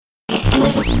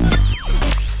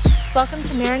Welcome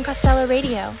to Marin Costello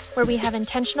Radio, where we have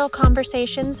intentional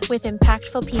conversations with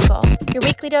impactful people. Your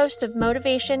weekly dose of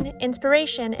motivation,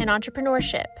 inspiration, and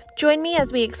entrepreneurship. Join me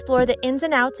as we explore the ins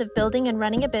and outs of building and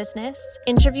running a business,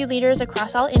 interview leaders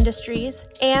across all industries,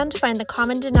 and find the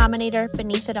common denominator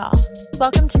beneath it all.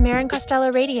 Welcome to Marin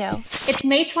Costello Radio. It's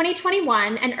May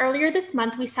 2021, and earlier this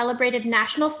month we celebrated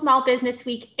National Small Business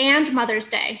Week and Mother's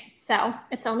Day. So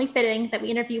it's only fitting that we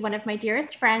interview one of my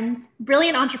dearest friends,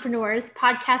 brilliant entrepreneurs,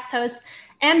 podcast host,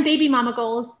 and baby mama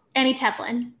goals, Annie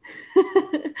Tevlin.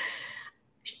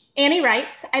 Annie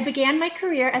writes, I began my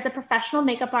career as a professional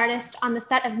makeup artist on the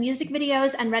set of music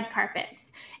videos and red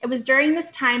carpets. It was during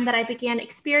this time that I began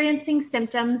experiencing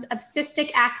symptoms of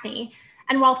cystic acne.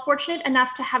 And while fortunate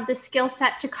enough to have the skill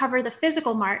set to cover the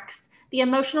physical marks, the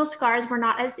emotional scars were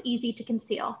not as easy to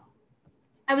conceal.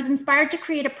 I was inspired to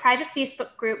create a private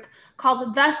Facebook group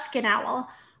called The Skin Owl,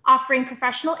 offering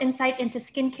professional insight into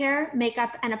skincare,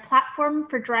 makeup, and a platform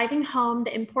for driving home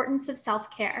the importance of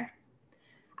self-care.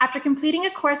 After completing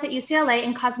a course at UCLA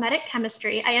in cosmetic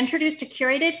chemistry, I introduced a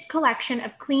curated collection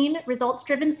of clean,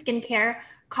 results-driven skincare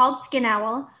called Skin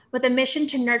Owl, with a mission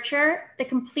to nurture the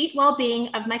complete well-being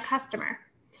of my customer.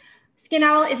 Skin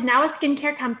Owl is now a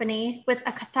skincare company with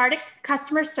a cathartic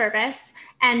customer service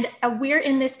and a we're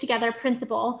in this together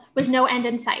principle with no end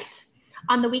in sight.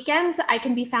 On the weekends, I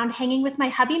can be found hanging with my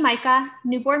hubby Micah,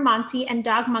 newborn Monty, and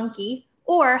dog Monkey,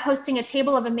 or hosting a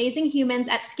table of amazing humans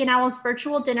at Skin Owl's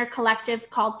virtual dinner collective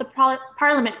called the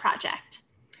Parliament Project.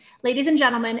 Ladies and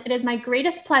gentlemen, it is my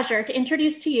greatest pleasure to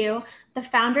introduce to you the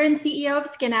founder and CEO of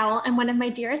Skin Owl and one of my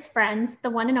dearest friends, the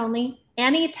one and only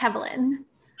Annie Tevlin.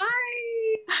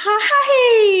 Hi.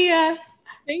 Hi.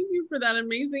 Thank you for that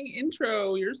amazing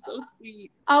intro. You're so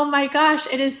sweet. Oh my gosh,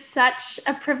 it is such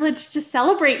a privilege to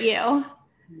celebrate you. Oh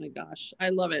my gosh, I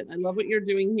love it. I love what you're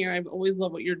doing here. I've always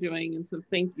loved what you're doing. And so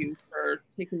thank you for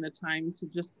taking the time to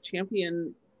just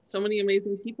champion so many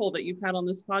amazing people that you've had on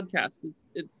this podcast.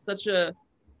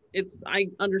 I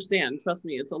understand, trust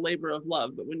me, it's a labor of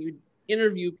love. But when you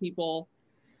interview people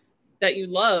that you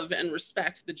love and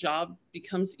respect, the job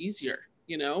becomes easier,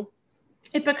 you know?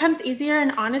 It becomes easier.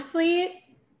 And honestly,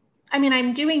 I mean,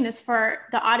 I'm doing this for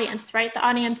the audience, right? The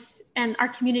audience and our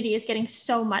community is getting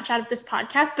so much out of this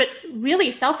podcast, but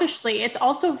really selfishly, it's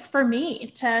also for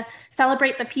me to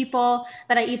celebrate the people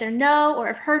that I either know or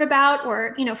have heard about,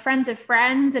 or, you know, friends of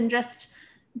friends, and just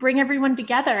bring everyone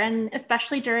together. And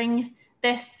especially during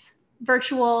this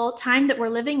virtual time that we're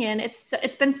living in, it's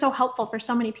been so helpful for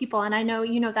so many people. And I know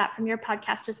you know that from your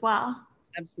podcast as well.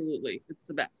 Absolutely. It's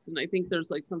the best. And I think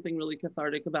there's like something really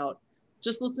cathartic about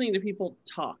just listening to people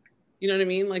talk. You know what I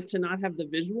mean? Like to not have the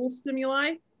visual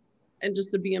stimuli and just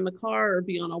to be in the car or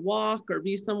be on a walk or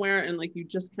be somewhere and like you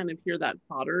just kind of hear that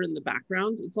fodder in the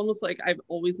background. It's almost like I've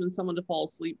always been someone to fall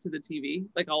asleep to the TV.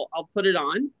 Like I'll put it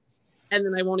on and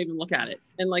then I won't even look at it.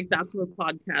 And like that's where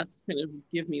podcasts kind of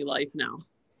give me life now.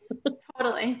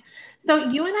 Totally. So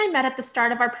you and I met at the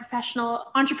start of our professional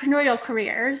entrepreneurial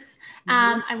careers.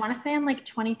 I want to say in like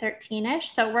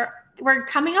 2013-ish. So we're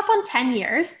coming up on 10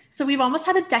 years. So we've almost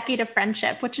had a decade of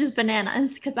friendship, which is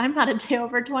bananas because I'm not a day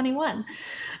over 21.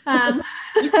 Yeah,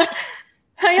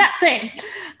 same.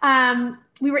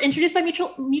 We were introduced by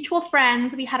mutual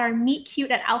friends. We had our meet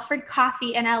cute at Alfred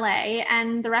Coffee in LA,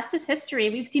 and the rest is history.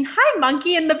 We've seen Hi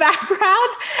Monkey in the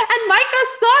background and Micah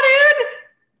Sodun.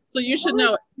 So you should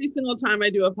know every single time I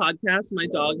do a podcast, my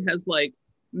dog has like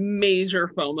major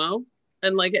FOMO.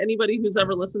 And like anybody who's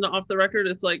ever listened to Off the Record,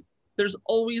 it's like, there's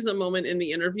always a moment in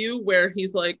the interview where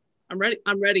he's like, I'm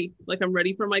ready. Like I'm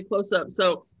ready for my close-up.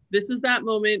 So this is that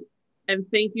moment. And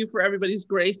thank you for everybody's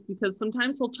grace, because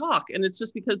sometimes he'll talk and it's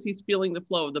just because he's feeling the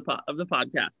flow of the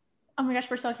podcast. Oh my gosh,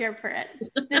 we're so here for it.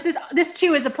 This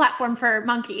too is a platform for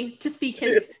Monkey to speak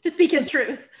his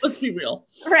truth. Let's be real.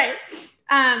 Right.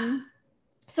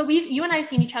 So you and I have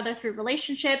seen each other through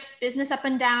relationships, business up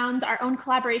and downs, our own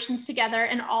collaborations together,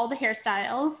 and all the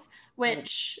hairstyles,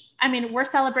 which, I mean, we're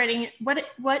celebrating.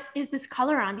 What is this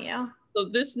color on you? So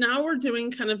this now we're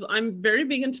doing I'm very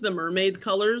big into the mermaid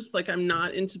colors. Like I'm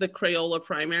not into the Crayola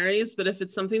primaries, but if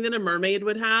it's something that a mermaid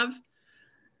would have,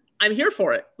 I'm here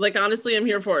for it. Like, honestly, I'm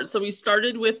here for it. So we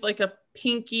started with like a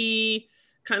pinky,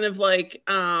 kind of like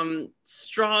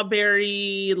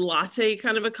strawberry latte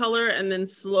kind of a color. And then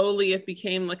slowly it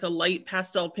became like a light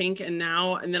pastel pink. And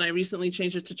then I recently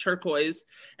changed it to turquoise,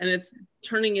 and it's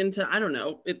turning into, I don't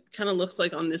know, it kind of looks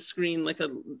like on this screen, like a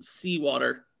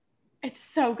seawater. It's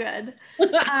so good.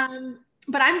 But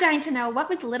I'm dying to know, what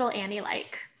was little Annie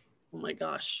like? Oh my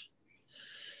gosh.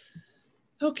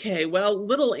 Okay, well,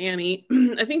 little Annie,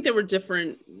 I think there were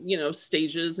different,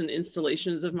 stages and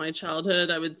installations of my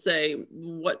childhood. I would say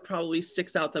what probably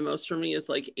sticks out the most for me is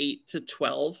like 8 to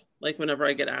 12. Like whenever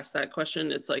I get asked that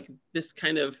question, it's like this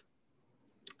kind of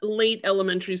late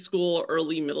elementary school,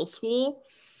 early middle school.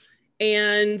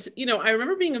 And, I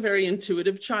remember being a very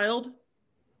intuitive child.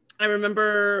 I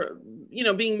remember,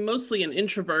 being mostly an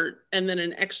introvert and then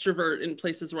an extrovert in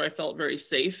places where I felt very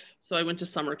safe. So I went to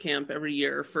summer camp every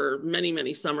year for many,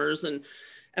 many summers. And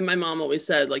my mom always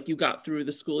said, like, you got through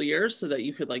the school year so that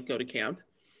you could like go to camp.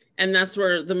 And that's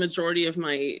where the majority of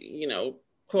my,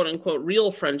 quote unquote,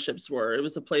 real friendships were. It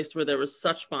was a place where there was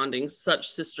such bonding, such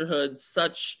sisterhood,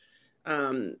 such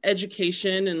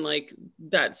education, and like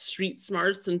that street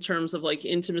smarts in terms of like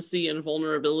intimacy and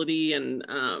vulnerability, and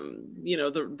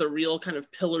the real kind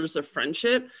of pillars of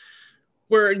friendship,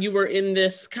 where you were in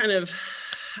this kind of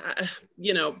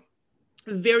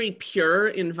very pure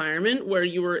environment where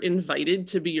you were invited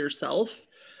to be yourself,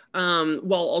 while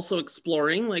also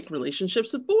exploring like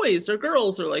relationships with boys or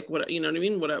girls or like what, you know what I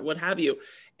mean, what have you.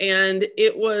 And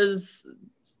it was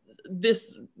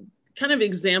this kind of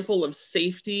example of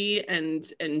safety and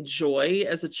joy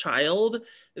as a child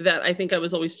that I think I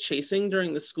was always chasing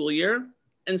during the school year.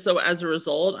 And so as a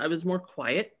result, I was more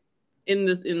quiet in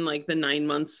like the 9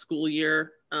 months school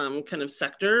year kind of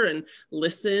sector, and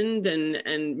listened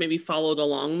and maybe followed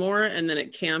along more. And then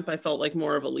at camp, I felt like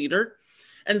more of a leader.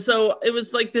 And so it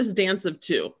was like this dance of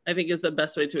two, I think is the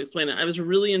best way to explain it. I was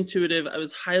really intuitive. I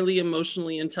was highly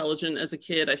emotionally intelligent as a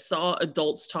kid. I saw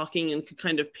adults talking and could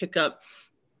kind of pick up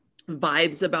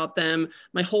vibes about them.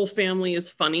 My whole family is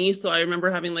funny. So I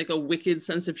remember having like a wicked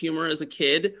sense of humor as a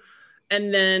kid.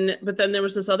 But then there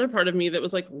was this other part of me that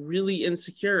was like really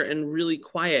insecure and really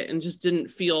quiet and just didn't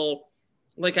feel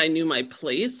like I knew my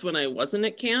place when I wasn't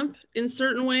at camp in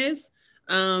certain ways.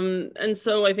 And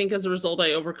so I think as a result, I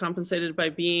overcompensated by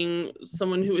being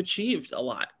someone who achieved a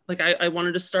lot. Like I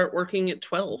wanted to start working at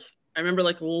 12. I remember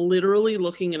like literally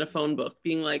looking in a phone book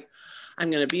being like, I'm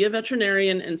going to be a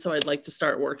veterinarian. And so I'd like to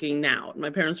start working now. And my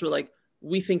parents were like,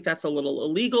 we think that's a little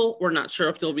illegal. We're not sure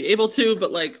if they'll be able to,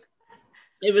 but like,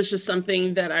 it was just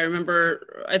something that I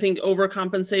remember, I think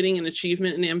overcompensating and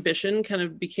achievement and ambition kind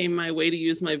of became my way to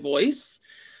use my voice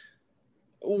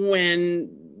when,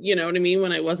 you know what I mean,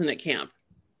 when I wasn't at camp.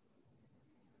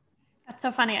 That's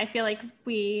so funny. I feel like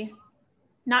we,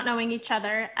 not knowing each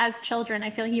other as children,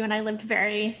 I feel like you and I lived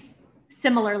very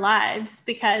similar lives,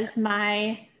 because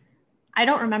I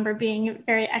don't remember being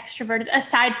very extroverted,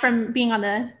 aside from being on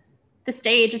the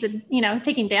stage as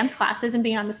taking dance classes and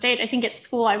being on the stage. I think at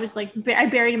school, I was like, I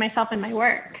buried myself in my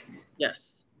work.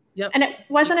 Yes. Yep. And it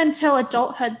wasn't until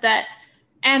adulthood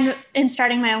and in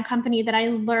starting my own company, that I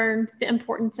learned the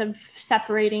importance of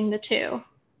separating the two,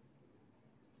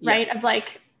 right? Yes. Of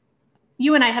like,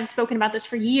 you and I have spoken about this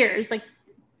for years, like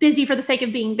busy for the sake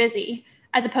of being busy,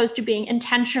 as opposed to being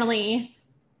intentionally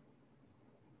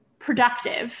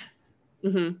productive.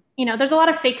 Mm-hmm. There's a lot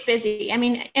of fake busy. I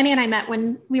mean, Annie and I met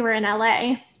when we were in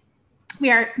LA.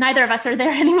 Neither of us are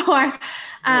there anymore.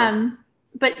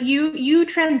 But you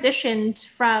transitioned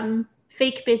from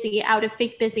fake busy out of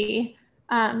fake busy.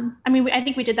 I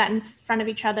think we did that in front of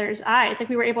each other's eyes. Like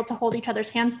we were able to hold each other's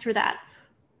hands through that.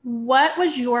 What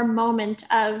was your moment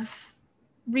of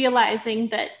realizing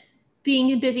that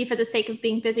being busy for the sake of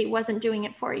being busy wasn't doing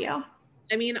it for you?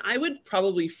 I mean, I would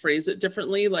probably phrase it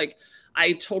differently. Like,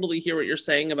 I totally hear what you're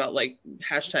saying about like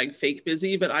 #fake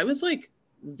busy, but I was like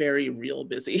very real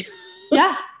busy.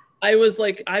 Yeah. I was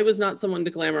not someone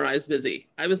to glamorize busy.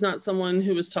 I was not someone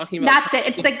who was talking about. That's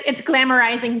it. It's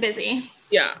glamorizing busy.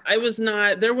 Yeah. I was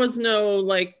not, I'm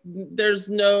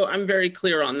very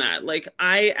clear on that. Like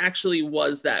I actually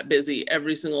was that busy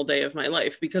every single day of my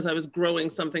life because I was growing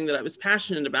something that I was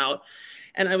passionate about.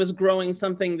 And I was growing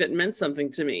something that meant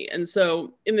something to me. And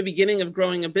so in the beginning of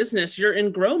growing a business, you're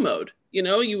in grow mode. You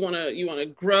want to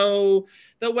grow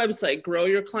the website, grow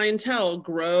your clientele,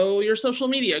 grow your social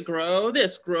media, grow,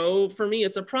 for me,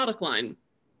 it's a product line.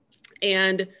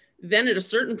 And then at a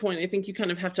certain point, I think you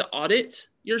kind of have to audit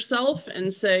yourself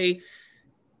and say,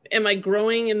 am I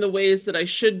growing in the ways that I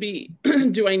should be?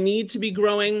 Do I need to be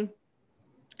growing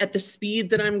at the speed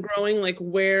that I'm growing? Like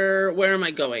where am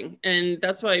I going? And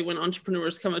that's why when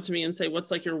entrepreneurs come up to me and say, what's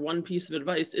like your one piece of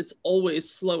advice? It's always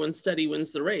slow and steady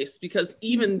wins the race. Because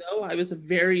even though I was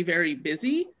very, very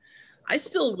busy, I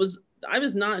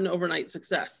was not an overnight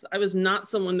success. I was not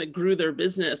someone that grew their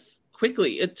business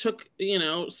quickly. It took,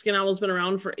 Skin Owl's been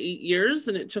around for 8 years,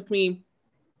 and it took me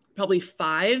probably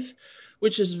 5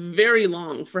 which is very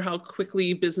long for how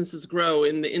quickly businesses grow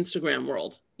in the Instagram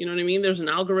world. You know what I mean? There's an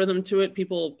algorithm to it.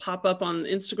 People pop up on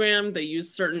Instagram, they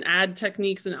use certain ad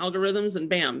techniques and algorithms, and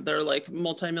bam, they're like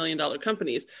multi-million-dollar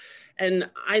companies. And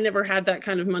I never had that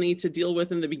kind of money to deal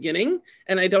with in the beginning,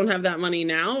 and I don't have that money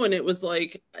now. And it was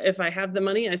like, if I have the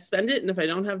money, I spend it. And if I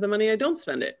don't have the money, I don't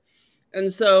spend it.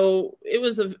 And so it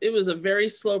was a very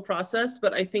slow process.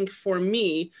 But I think for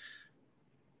me,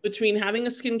 between having a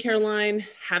skincare line,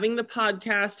 having the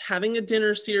podcast, having a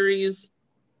dinner series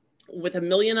with a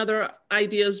million other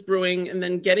ideas brewing, and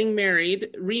then getting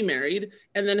married, remarried,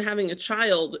 and then having a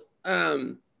child,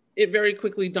 it very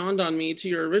quickly dawned on me, to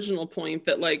your original point,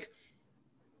 that like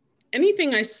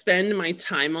anything I spend my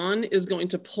time on is going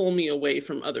to pull me away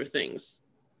from other things.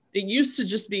 It used to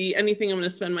just be anything I'm going to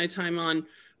spend my time on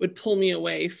would pull me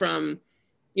away from,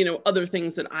 you know, other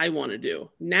things that I want to do.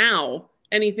 Now,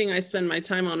 anything I spend my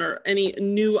time on, or any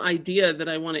new idea that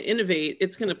I want to innovate,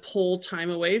 it's going to pull time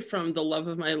away from the love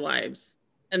of my lives.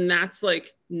 And that's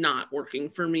like not working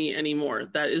for me anymore.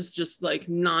 That is just like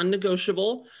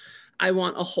non-negotiable. I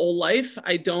want a whole life.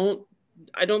 I don't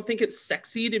think it's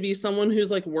sexy to be someone who's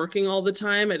like working all the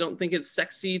time. I don't think it's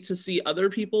sexy to see other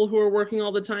people who are working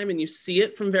all the time and you see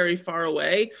it from very far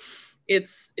away. It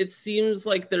seems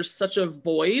like there's such a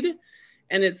void,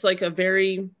 and it's like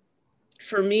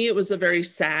for me, it was a very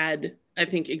sad, I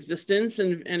think, existence.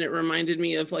 And it reminded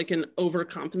me of like an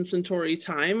overcompensatory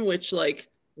time, which like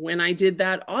when I did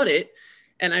that audit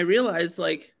and I realized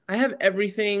like I have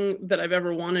everything that I've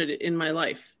ever wanted in my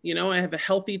life. You know, I have a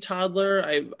healthy toddler.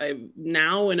 I'm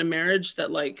now in a marriage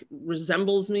that like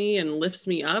resembles me and lifts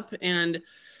me up. And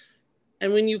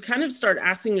when you kind of start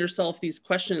asking yourself these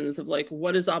questions of like,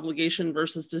 what is obligation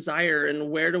versus desire,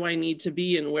 and where do I need to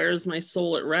be, and where is my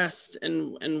soul at rest,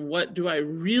 and what do I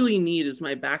really need as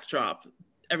my backdrop,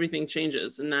 everything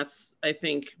changes. And that's, I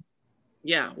think,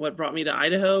 yeah, what brought me to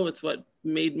Idaho. It's what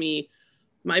made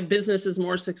my business is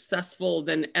more successful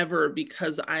than ever,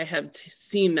 because I have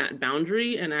seen that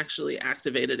boundary and actually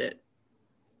activated it.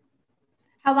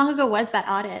 How long ago was that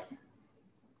audit?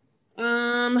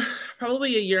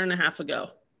 Probably a year and a half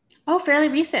ago. Oh, fairly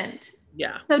recent.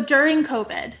 Yeah. So during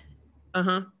COVID.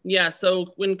 Yeah.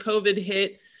 So when COVID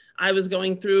hit, I was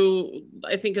going through,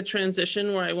 I think, a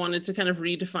transition where I wanted to kind of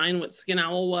redefine what Skin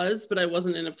Owl was, but I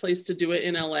wasn't in a place to do it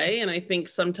in LA. And I think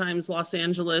sometimes Los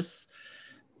Angeles,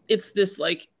 it's this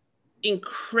like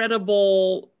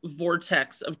incredible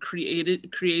vortex of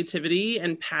creativity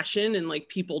and passion and like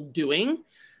people doing.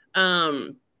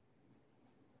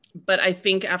 But I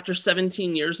think after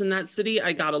 17 years in that city,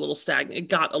 I got a little stagnant. It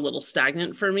got a little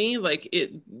stagnant for me. Like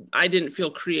I didn't feel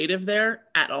creative there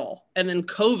at all. And then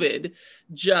COVID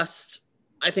just,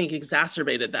 I think,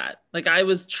 exacerbated that. Like I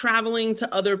was traveling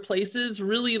to other places,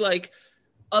 really like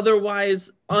otherwise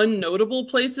unnotable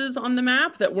places on the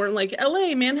map that weren't like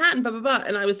LA, Manhattan, blah, blah, blah.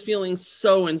 And I was feeling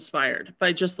so inspired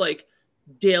by just like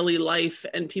daily life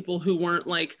and people who weren't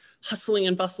like hustling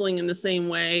and bustling in the same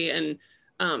way. And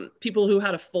people who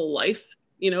had a full life,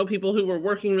 you know, people who were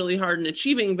working really hard and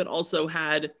achieving, but also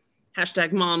had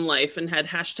 #mom life and had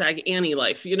 #Annie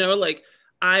life, you know, like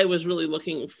I was really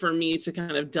looking for me to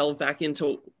kind of delve back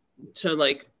into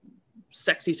like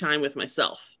sexy time with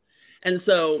myself. And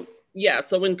so, yeah,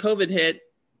 so when COVID hit,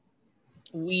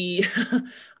 we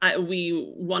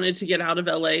wanted to get out of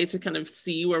LA to kind of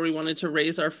see where we wanted to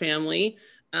raise our family.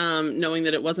 Knowing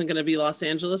that it wasn't going to be Los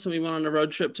Angeles. And we went on a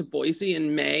road trip to Boise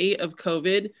in May of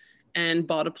COVID and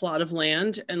bought a plot of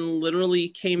land and literally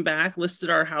came back, listed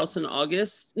our house in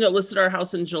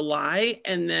July,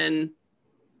 and then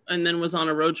was on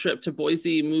a road trip to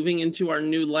Boise, moving into our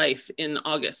new life in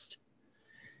August.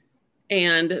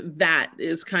 And that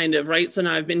is kind of right. So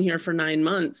now I've been here for 9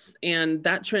 months, and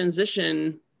that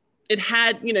transition, it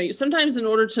had, you know, sometimes in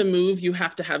order to move, you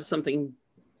have to have something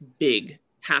big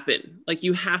happen. Like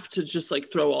you have to just like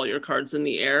throw all your cards in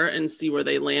the air and see where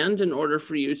they land in order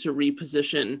for you to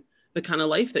reposition the kind of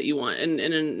life that you want. And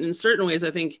in certain ways, I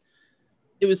think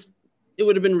it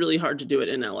would have been really hard to do it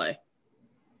in LA.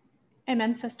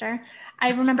 Amen, sister. I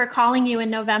remember calling you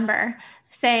in November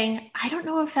saying, I don't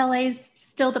know if LA is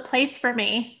still the place for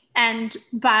me. And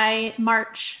by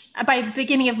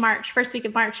beginning of March, first week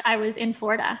of March, I was in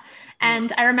Florida.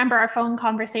 And I remember our phone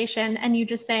conversation and you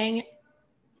just saying,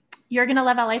 you're going to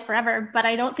love LA forever, but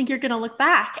I don't think you're going to look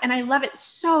back. And I love it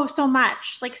so, so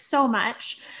much, like so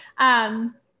much.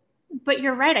 But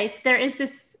you're right. There is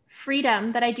this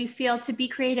freedom that I do feel to be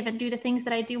creative and do the things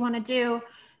that I do want to do,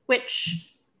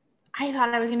 which I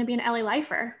thought I was going to be an LA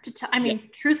lifer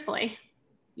truthfully.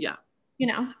 Yeah. You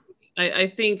know, I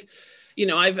think, you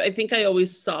know, I think I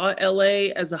always saw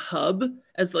LA as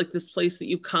as like this place that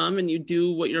you come and you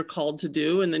do what you're called to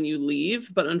do and then you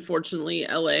leave. But unfortunately,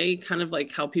 LA, kind of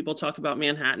like how people talk about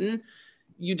Manhattan,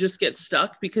 you just get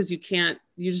stuck because you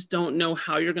just don't know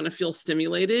how you're going to feel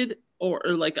stimulated or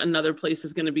like another place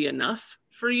is going to be enough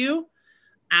for you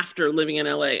after living in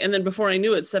LA. And then before I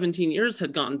knew it, 17 years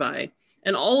had gone by.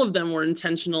 And all of them were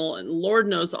intentional, and Lord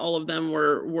knows all of them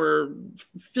were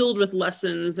filled with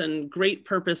lessons and great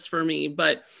purpose for me.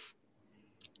 But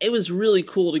it was really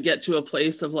cool to get to a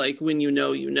place of like, when you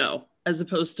know, as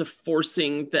opposed to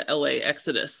forcing the LA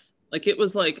exodus. Like it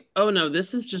was like, oh no,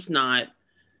 this isn't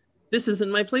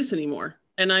my place anymore.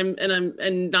 And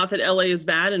not that LA is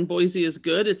bad and Boise is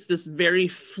good. It's this very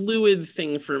fluid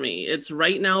thing for me. It's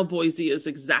right now, Boise is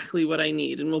exactly what I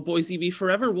need. And will Boise be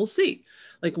forever? We'll see.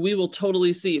 Like we will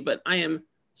totally see, but I am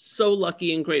so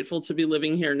lucky and grateful to be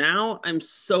living here now. I'm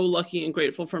so lucky and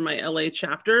grateful for my LA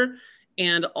chapter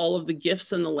and all of the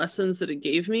gifts and the lessons that it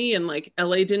gave me. And like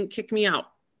LA didn't kick me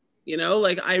out. You know,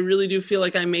 like I really do feel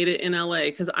like I made it in LA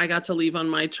because I got to leave on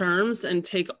my terms and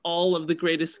take all of the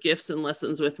greatest gifts and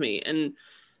lessons with me. And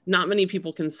not many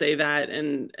people can say that.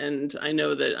 And I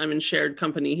know that I'm in shared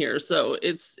company here. So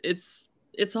it's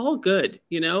all good.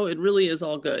 You know, it really is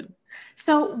all good.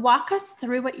 So walk us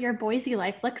through what your Boise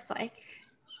life looks like.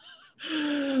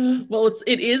 Well,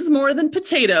 it is more than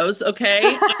potatoes.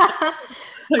 Okay.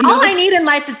 All I need in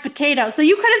life is potatoes. So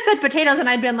you could have said potatoes and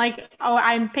I'd been like, oh,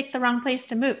 I picked the wrong place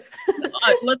to move.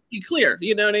 Let's be clear.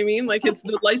 You know what I mean? Like it's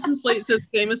the license plate says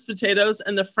famous potatoes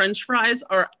and the French fries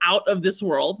are out of this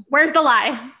world. Where's the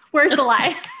lie? Where's the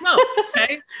lie? No.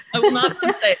 Okay. I will not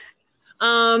say.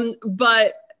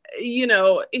 But you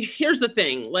know, here's the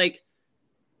thing, like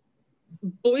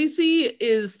Boise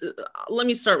is, let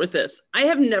me start with this. I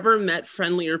have never met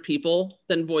friendlier people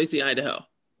than Boise, Idaho.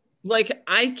 Like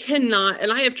I cannot,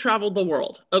 and I have traveled the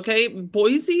world. Okay.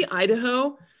 Boise,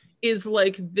 Idaho is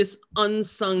like this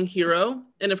unsung hero.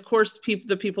 And of course,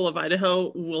 the people of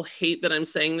Idaho will hate that I'm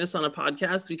saying this on a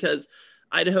podcast because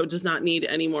Idaho does not need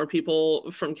any more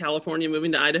people from California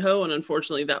moving to Idaho. And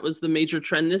unfortunately, that was the major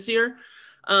trend this year.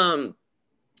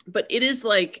 But it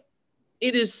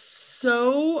is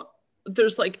so,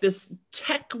 there's like this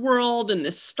tech world and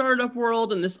this startup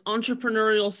world and this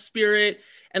entrepreneurial spirit.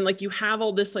 And like you have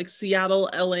all this like Seattle,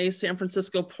 LA, San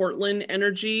Francisco, Portland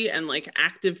energy and like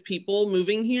active people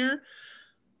moving here.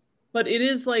 But it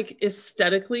is like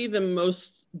aesthetically the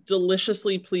most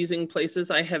deliciously pleasing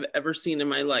places I have ever seen in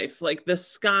my life. Like the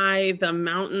sky, the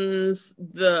mountains,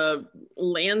 the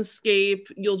landscape,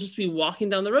 you'll just be walking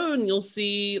down the road and you'll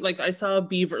see, like I saw a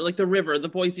beaver, like the river, the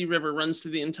Boise River runs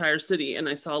through the entire city. And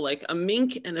I saw like a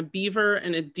mink and a beaver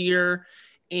and a deer.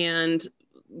 And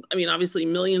I mean, obviously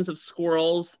millions of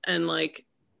squirrels and like,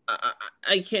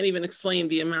 I can't even explain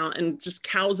the amount, and just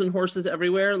cows and horses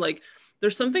everywhere. Like,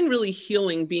 there's something really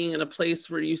healing being in a place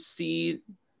where you see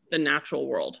the natural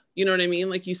world. You know what I mean?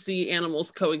 Like you see animals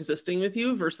coexisting with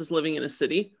you versus living in a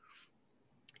city.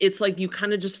 It's like you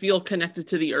kind of just feel connected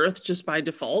to the earth just by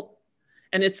default.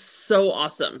 And it's so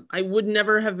awesome. I would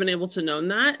never have been able to know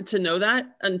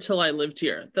that until I lived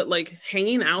here. That like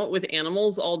hanging out with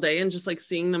animals all day and just like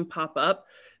seeing them pop up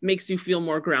makes you feel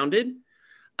more grounded.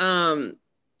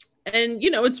 And, you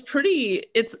know, it's pretty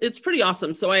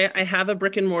awesome. So I have a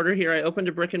brick and mortar here. I opened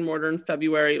a brick and mortar in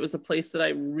February. It was a place that I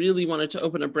really wanted to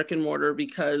open a brick and mortar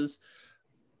because,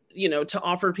 you know, to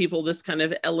offer people this kind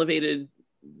of elevated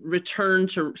return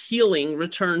to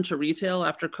retail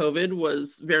after COVID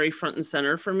was very front and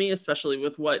center for me, especially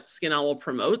with what Skin Owl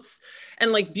promotes.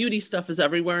 And like beauty stuff is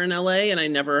everywhere in LA. And I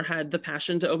never had the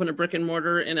passion to open a brick and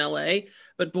mortar in LA,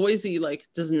 but Boise like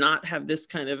does not have this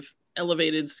kind of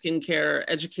elevated skincare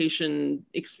education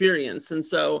experience. And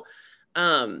so,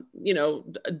 you know,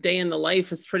 a day in the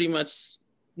life is pretty much,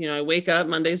 you know, I wake up,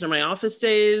 Mondays are my office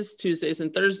days, Tuesdays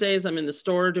and Thursdays, I'm in the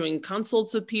store doing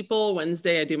consults with people.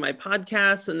 Wednesday, I do my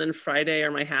podcasts, and then Friday are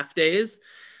my half days.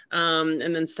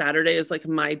 And then Saturday is like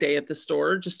my day at the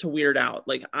store just to weird out.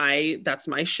 Like that's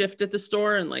my shift at the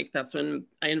store. And like, that's when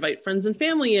I invite friends and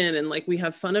family in and like, we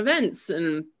have fun events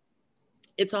and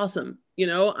it's awesome. You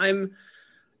know,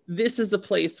 this is a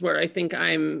place where I think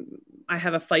I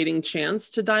have a fighting chance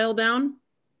to dial down,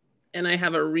 and I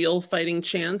have a real fighting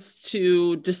chance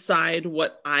to decide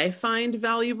what I find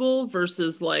valuable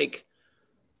versus like,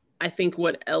 I think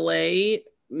what LA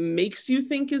makes you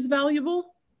think is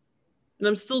valuable. And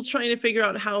I'm still trying to figure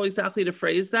out how exactly to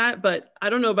phrase that, but I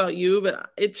don't know about you,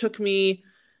 but it took me,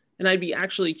 and I'd be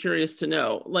actually curious to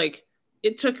know, like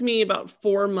it took me about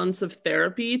 4 months of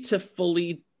therapy to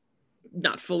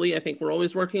not fully, I think we're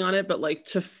always working on it, but like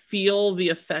to feel the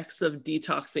effects of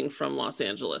detoxing from Los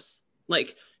Angeles.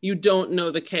 Like you don't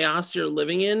know the chaos you're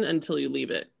living in until you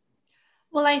leave it.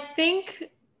 Well, I think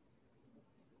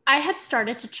I had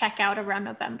started to check out around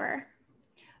November,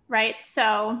 right?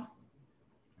 So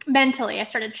mentally, I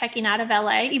started checking out of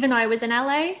LA, even though I was in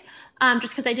LA,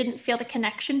 just because I didn't feel the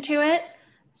connection to it.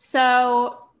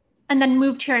 So, and then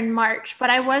moved here in March, but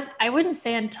I wouldn't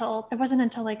say it wasn't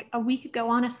until like a week ago,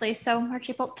 honestly. So March,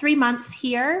 April, 3 months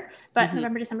here, but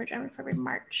November, December, January, February,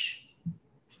 March,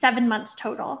 7 months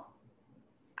total.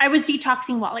 I was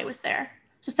detoxing while I was there.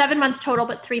 So 7 months total,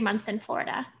 but 3 months in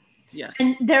Florida. Yes.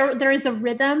 And there is a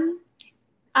rhythm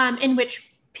in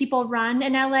which people run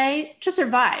in LA to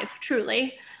survive,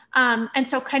 truly. And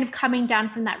so kind of coming down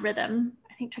from that rhythm,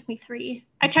 I think took me 3.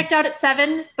 I checked out at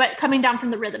 7, but coming down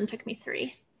from the rhythm took me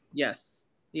 3. Yes.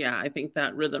 Yeah. I think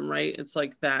that rhythm, right? It's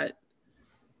like that.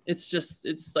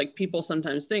 It's like people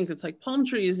sometimes think it's like palm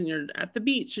trees and you're at the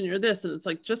beach and you're this. And it's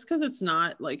like, just because it's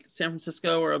not like San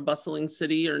Francisco or a bustling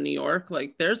city or New York,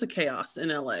 like there's a chaos in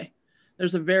LA.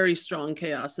 There's a very strong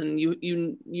chaos, and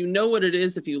you know what it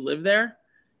is if you live there.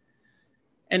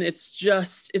 And it's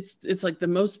like the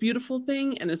most beautiful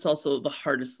thing. And it's also the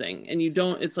hardest thing. And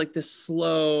it's like this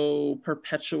slow,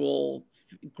 perpetual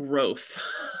growth.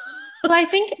 Well,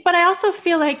 but I also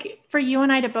feel like for you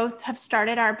and I to both have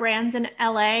started our brands in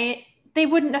LA, they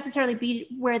wouldn't necessarily be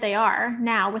where they are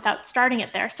now without starting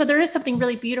it there. So there is something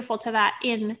really beautiful to that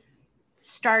in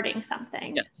starting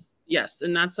something. Yes.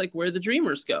 And that's like where the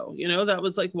dreamers go. That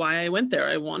was like why I went there.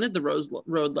 I wanted the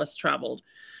road less traveled.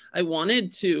 I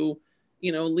wanted to,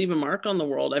 leave a mark on the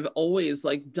world. I've always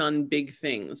like done big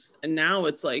things. And now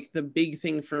it's like the big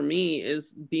thing for me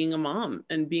is being a mom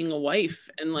and being a wife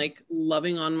and like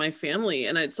loving on my family.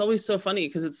 And it's always so funny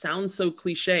because it sounds so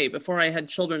cliche. Before I had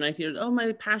children, I'd hear, oh,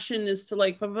 my passion is to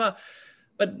like, blah, blah, blah.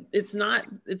 But it's not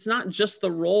just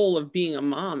the role of being a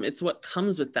mom. It's what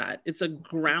comes with that. It's a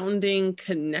grounding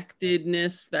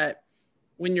connectedness that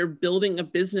when you're building a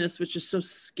business, which is so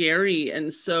scary.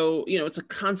 And so, it's a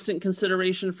constant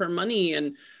consideration for money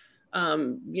and,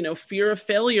 fear of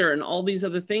failure and all these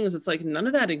other things. It's like, none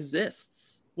of that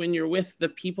exists when you're with the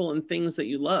people and things that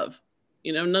you love.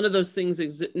 None of those things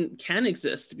can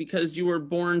exist because you were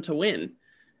born to win.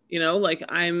 Like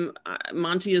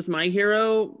Monty is my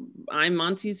hero. I'm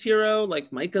Monty's hero.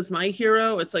 Like Micah's my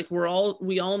hero. It's like,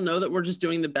 we all know that we're just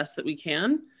doing the best that we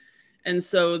can. And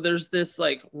so there's this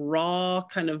like raw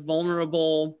kind of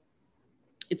vulnerable,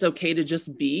 it's okay to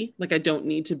just be like, I don't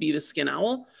need to be the skin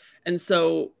owl. And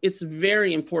so it's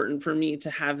very important for me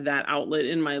to have that outlet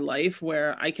in my life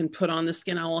where I can put on the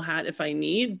skin owl hat if I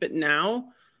need, but now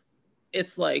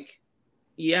it's like,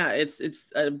 yeah, it's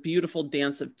a beautiful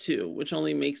dance of two, which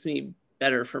only makes me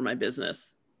better for my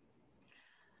business.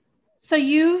 So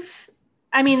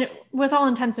with all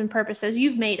intents and purposes,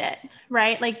 you've made it,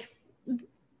 right? Like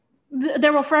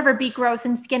there will forever be growth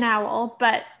in Skin Owl,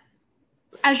 but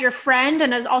as your friend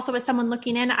and as someone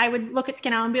looking in, I would look at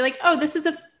Skin Owl and be like, oh, this is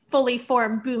a fully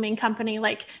formed, booming company.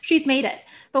 Like she's made it.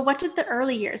 But what did the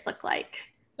early years look like?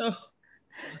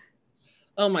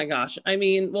 Oh my gosh. I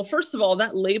mean, well, first of all,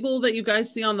 that label that you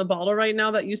guys see on the bottle right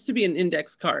now, that used to be an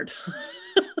index card.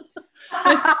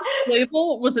 My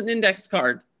label was an index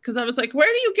card because I was like,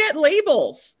 where do you get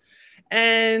labels?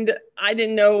 And I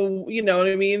didn't know, what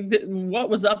I mean, what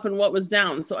was up and what was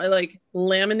down. So I like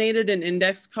laminated an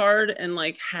index card and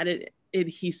like had it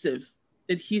adhesive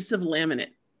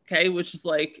laminate. Okay. Which is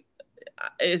like,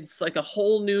 it's like a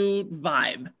whole new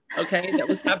vibe. Okay. That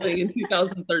was happening in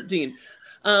 2013.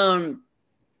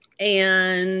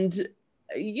 And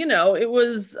it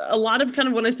was a lot of kind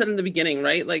of what I said in the beginning,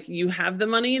 right? Like you have the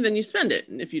money, then you spend it.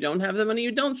 And if you don't have the money,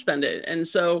 you don't spend it. And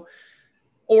so,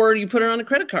 or you put it on a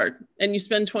credit card and you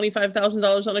spend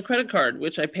 $25,000 on a credit card,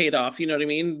 which I paid off. You know what I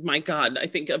mean? My God, I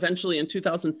think eventually in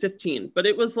 2015, but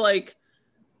it was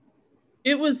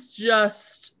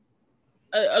just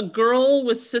a girl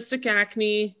with cystic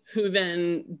acne who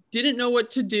then didn't know what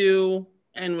to do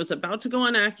and was about to go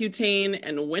on Accutane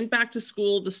and went back to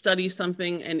school to study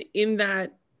something. And in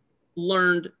that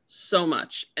learned so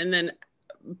much. And then,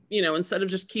 instead of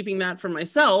just keeping that for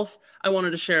myself, I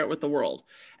wanted to share it with the world.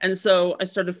 And so I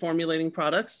started formulating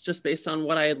products just based on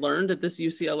what I had learned at this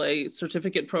UCLA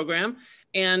certificate program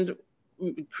and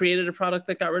created a product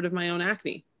that got rid of my own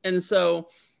acne. And so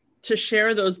to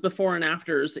share those before and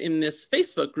afters in this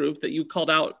Facebook group that you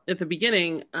called out at the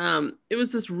beginning, it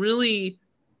was this really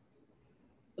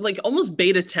like almost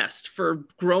beta test for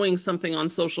growing something on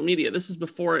social media. This is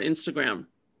before Instagram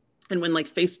and when like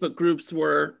Facebook groups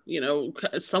were,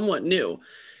 somewhat new.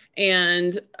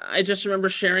 And I just remember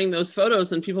sharing those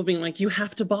photos and people being like, you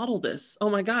have to bottle this. Oh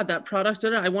my God, that product,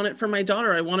 I want it for my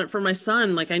daughter. I want it for my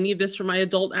son. Like I need this for my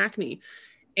adult acne.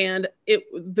 And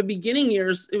the beginning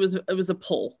years, it was a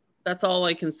pull. That's all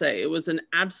I can say. It was an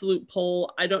absolute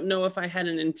pull. I don't know if I had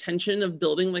an intention of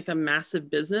building like a massive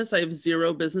business. I have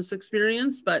zero business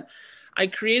experience, but I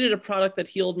created a product that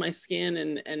healed my skin.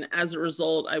 And as a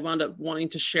result, I wound up wanting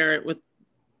to share it with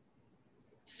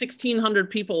 1,600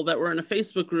 people that were in a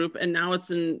Facebook group. And now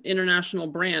it's an international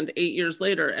brand 8 years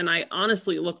later. And I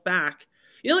honestly look back,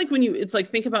 like when it's like,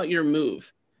 think about your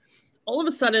move. All of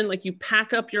a sudden, like you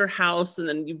pack up your house and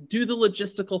then you do the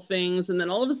logistical things. And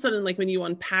then all of a sudden, like when you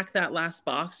unpack that last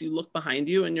box, you look behind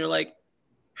you and you're like,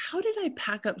 how did I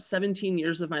pack up 17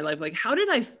 years of my life? Like, how did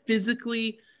I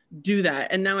physically do that?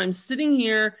 And now I'm sitting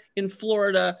here in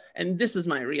Florida and this is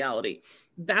my reality.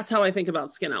 That's how I think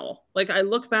about Skin Owl. Like I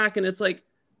look back and it's like,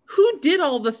 who did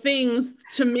all the things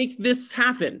to make this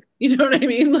happen? You know what I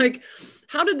mean? Like,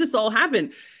 how did this all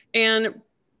happen? And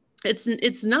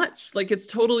it's nuts. Like it's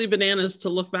totally bananas to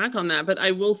look back on that. But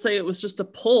I will say it was just a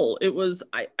pull. It was,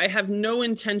 I have no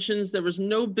intentions. There was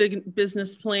no big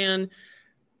business plan.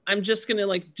 I'm just going to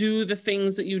like do the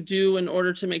things that you do in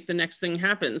order to make the next thing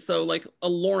happen. So like a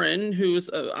Lauren,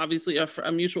 who's obviously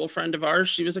a mutual friend of ours,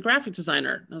 she was a graphic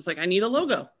designer. And I was like, I need a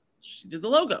logo. She did the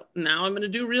logo. Now I'm going to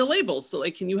do real labels. So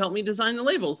like, can you help me design the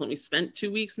labels? And we spent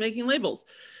 2 weeks making labels.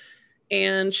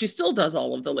 And she still does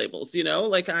all of the labels,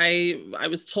 like I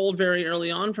was told very early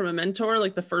on from a mentor,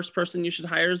 like the first person you should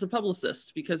hire is a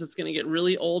publicist because it's going to get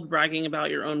really old bragging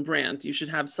about your own brand. You should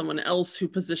have someone else who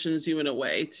positions you in a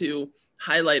way to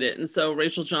highlight it. And so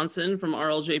Rachel Johnson from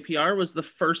RLJPR was the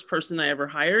first person I ever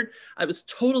hired. I was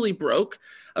totally broke.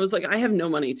 I was like, I have no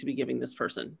money to be giving this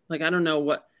person. Like, I don't know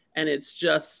what, and it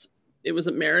was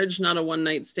a marriage, not a one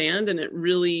night stand. And it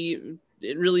really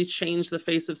changed the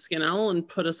face of Skin Owl and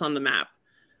put us on the map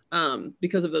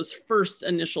because of those first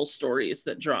initial stories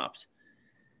that dropped.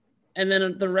 And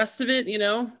then the rest of it,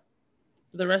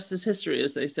 the rest is history,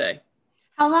 as they say.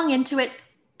 How long into it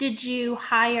did you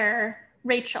hire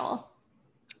Rachel?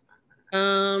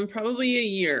 Probably a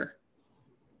year.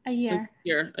 A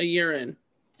year in.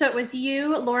 So it was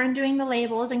you, Lauren doing the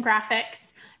labels and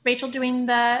graphics, Rachel doing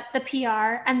the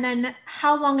PR, and then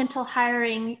how long until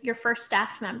hiring your first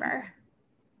staff member?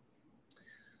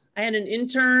 I had an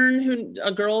intern,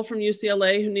 a girl from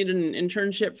UCLA who needed an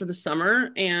internship for the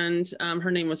summer, and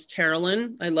her name was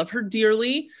Terilyn. I love her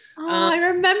dearly. Oh, I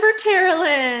remember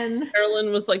Terilyn.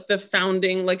 Terilyn was like the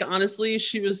founding, like honestly,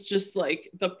 she was just like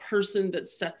the person that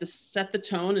set the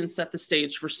tone and set the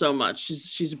stage for so much.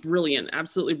 She's brilliant,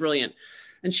 absolutely brilliant.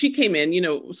 And she came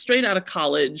in, straight out of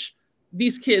college.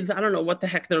 These kids, I don't know what the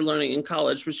heck they're learning in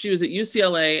college, but she was at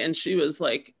UCLA and she was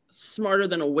like smarter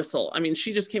than a whistle. I mean,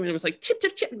 she just came in and was like, tip,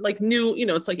 tip, tip, like new,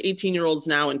 it's like 18-year-olds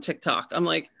now in TikTok. I'm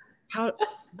like,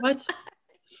 what?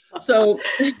 So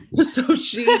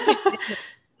she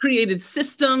created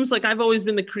systems. Like I've always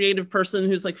been the creative person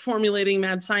who's like formulating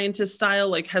mad scientist style,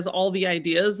 like has all the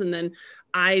ideas. And then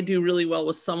I do really well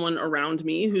with someone around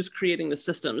me who's creating the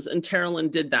systems. And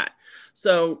Terilyn did that.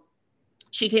 So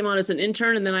she came on as an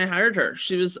intern and then I hired her.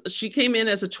 She came in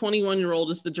as a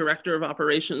 21-year-old as the director of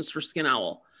operations for Skin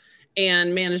Owl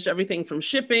and managed everything from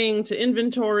shipping to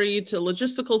inventory to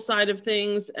logistical side of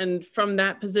things. And from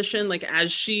that position, like as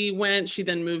she went, she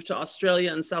then moved to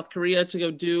Australia and South Korea to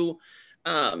go do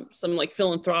some like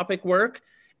philanthropic work.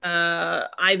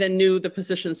 I then knew the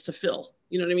positions to fill,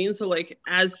 you know what I mean? So like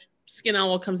as Skin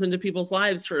Owl comes into people's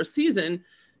lives for a season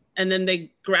and then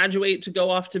they graduate to go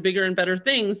off to bigger and better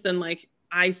things, then like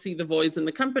I see the voids in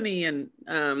the company, and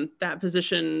that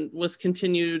position was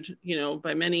continued,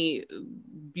 by many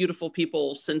beautiful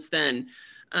people since then.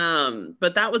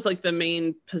 But that was like the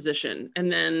main position. And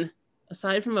then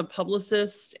aside from a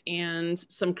publicist and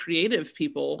some creative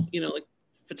people, like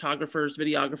photographers,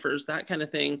 videographers, that kind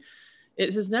of thing,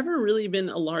 it has never really been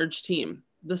a large team.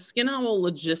 The Skin Owl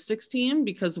logistics team,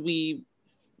 because we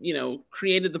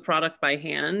created the product by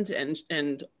hand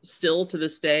and still to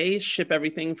this day ship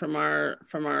everything from the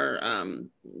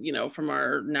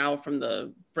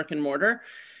brick and mortar.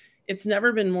 It's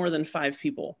never been more than 5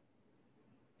 people.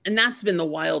 And that's been the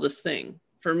wildest thing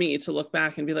for me to look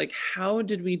back and be like, how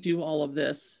did we do all of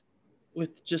this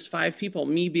with just 5 people,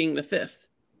 me being the 5th?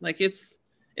 Like it's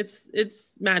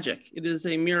magic. It is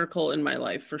a miracle in my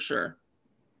life for sure.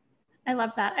 I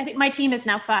love that. I think my team is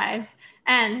now 5.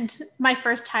 And my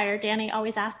first hire, Danny,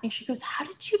 always asks me, she goes, how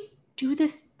did you do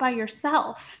this by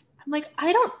yourself? I'm like,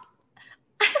 I don't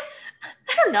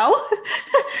know.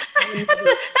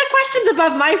 That question's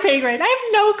above my pay grade. I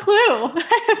have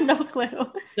no clue.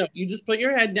 No, you just put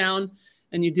your head down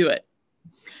and you do it.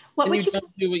 What would you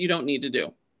do what you don't need to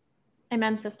do?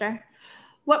 Amen, sister.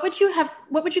 What would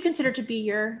you consider to be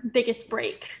your biggest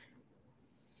break?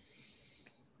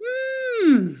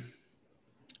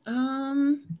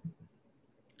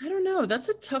 I don't know. That's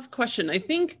a tough question. I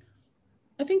think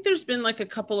there's been like a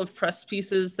couple of press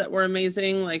pieces that were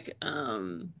amazing. Like,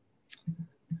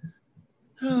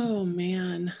 oh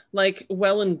man, like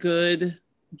Well and Good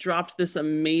dropped this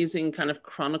amazing kind of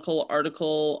chronicle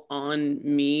article on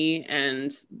me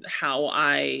and how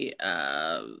I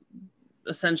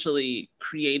essentially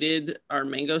created our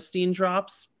mangosteen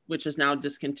drops, which is now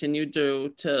discontinued due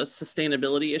to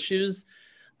sustainability issues,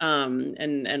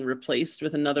 and replaced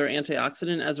with another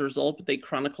antioxidant as a result. But they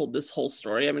chronicled this whole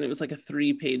story. I mean, it was like a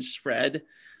 3-page spread,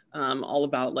 all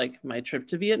about like my trip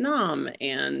to Vietnam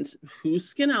and who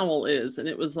Skin Owl is. And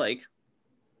it was like,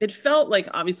 it felt like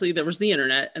obviously there was the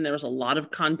internet and there was a lot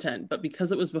of content, but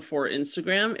because it was before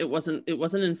Instagram, it wasn't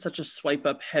in such a swipe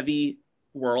up heavy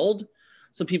world.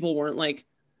 So people weren't like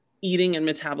eating and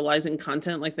metabolizing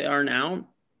content like they are now.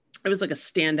 It was like a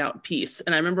standout piece.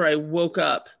 And I remember I woke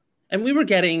up and we were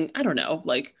getting, I don't know,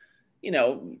 like, you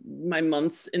know, my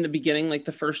months in the beginning, like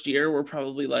the first year were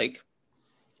probably like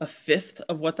a fifth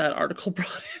of what that article brought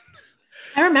in.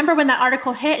 I remember when that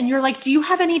article hit and you're like, do you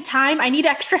have any time? I need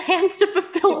extra hands to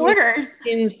fulfill orders.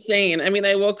 Insane. I mean,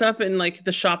 I woke up and like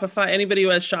the Shopify, anybody who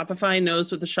has Shopify knows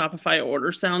what the Shopify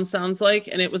order sounds like.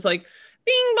 And it was like,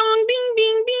 bing, bong, bing,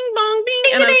 bing, bing, bong, bing.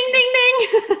 Ding, and ding, ding,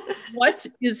 ding. What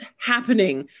is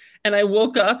happening? And I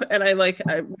woke up and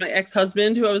my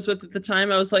ex-husband who I was with at the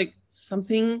time, I was like,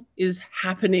 something is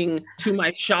happening to my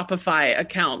Shopify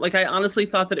account. Like I honestly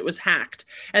thought that it was hacked.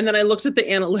 And then I looked at the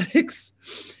analytics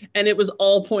and it was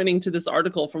all pointing to this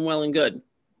article from Well and Good.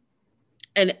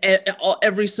 And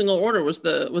every single order was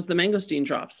the mangosteen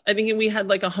drops. I think we had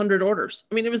like 100 orders.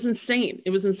 I mean, it was insane.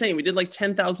 It was insane. We did like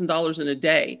 $10,000 in a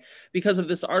day because of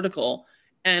this article.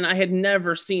 And I had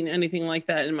never seen anything like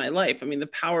that in my life. I mean, the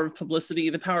power of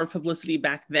publicity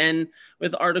back then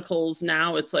with articles.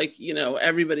 Now it's like, you know,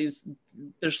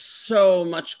 there's so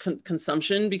much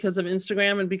consumption because of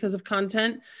Instagram and because of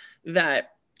content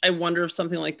that I wonder if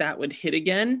something like that would hit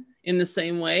again in the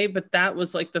same way. But that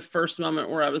was like the first moment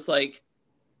where I was like,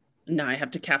 now I have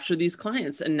to capture these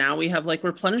clients. And now we have like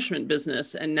replenishment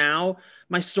business. And now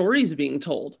my story is being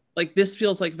told. Like this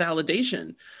feels like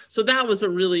validation. So that was a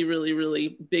really, really,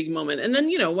 really big moment. And then,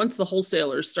 you know, once the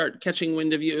wholesalers start catching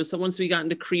wind of you. So once we got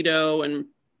into Credo and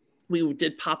we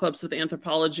did pop-ups with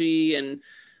Anthropologie and,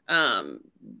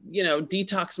 you know,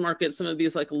 Detox Market, some of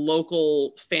these like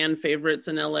local fan favorites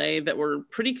in LA that were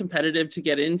pretty competitive to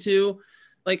get into,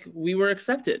 like we were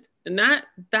accepted. And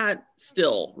that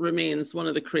still remains one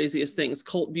of the craziest things.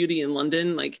 Cult Beauty in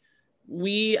London, like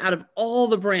we, out of all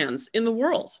the brands in the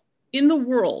world,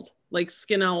 like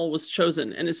Skin Owl was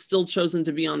chosen and is still chosen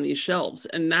to be on these shelves.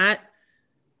 And that,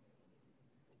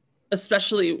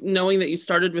 especially knowing that you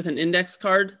started with an index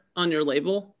card on your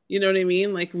label, you know what I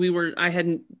mean? Like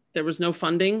there was no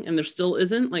funding and there still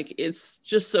isn't. Like, it's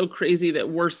just so crazy that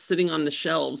we're sitting on the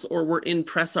shelves or we're in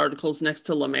press articles next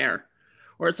to La Mer.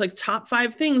 Or it's like top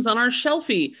 5 things on our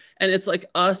shelfie. And it's like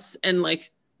us and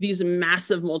like these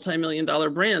massive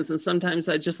multi-million-dollar brands. And sometimes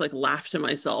I just like laugh to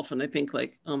myself and I think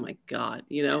like, oh my God,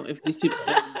 you know, if these people.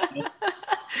 It's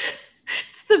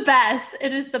the best.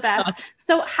 It is the best.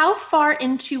 So how far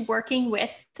into working with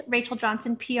Rachel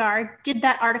Johnson PR did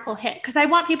that article hit? Because I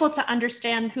want people to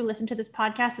understand who listen to this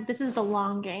podcast that this is the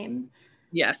long game.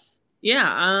 Yes.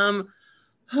 Yeah.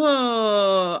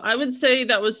 I would say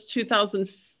that was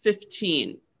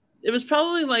 2015. It was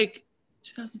probably like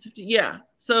 2015. Yeah.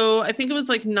 So I think it was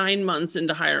like 9 months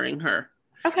into hiring her.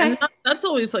 Okay. And that's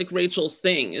always like Rachel's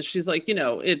thing is she's like, you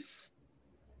know,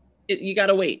 you got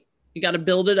to wait. You got to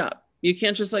build it up. You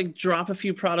can't just like drop a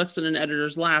few products in an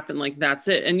editor's lap and like, that's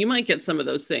it. And you might get some of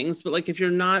those things, but like, if you're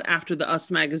not after the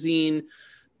Us magazine,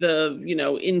 the, you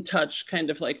know, In Touch kind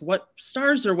of like what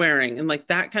stars are wearing and like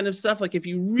that kind of stuff. Like if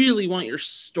you really want your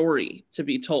story to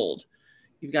be told,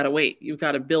 you've got to wait, you've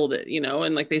got to build it, you know?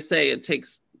 And like they say, it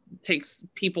takes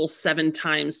people 7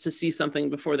 times to see something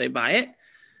before they buy it.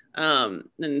 And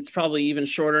it's probably even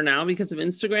shorter now because of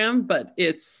Instagram, but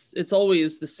it's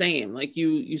always the same. Like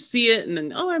you see it and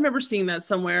then, oh, I remember seeing that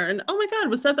somewhere. And oh my God,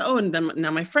 was that and then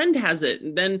now my friend has it.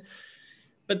 And then,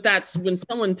 but that's when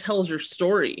someone tells your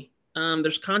story,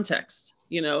 there's context,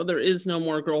 you know, there is no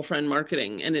more girlfriend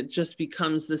marketing and it just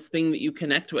becomes this thing that you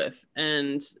connect with.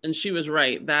 And she was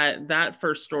right. That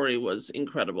first story was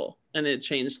incredible and it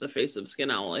changed the face of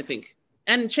Skin Owl, I think,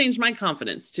 and changed my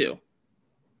confidence too.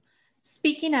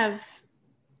 Speaking of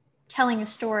telling a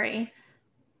story,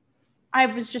 I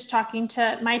was just talking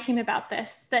to my team about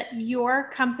this, that your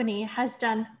company has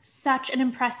done such an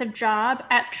impressive job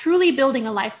at truly building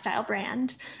a lifestyle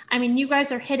brand. I mean, you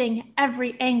guys are hitting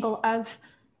every angle of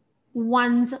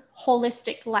one's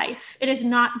holistic life. It is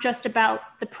not just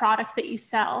about the product that you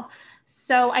sell.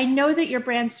 So I know that your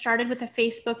brand started with a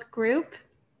Facebook group,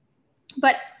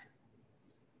 but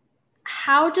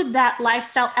how did that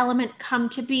lifestyle element come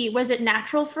to be? Was it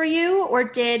natural for you, or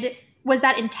was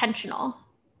that intentional?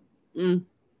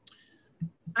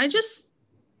 I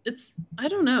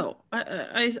don't know.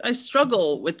 I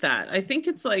struggle with that. I think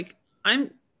it's like,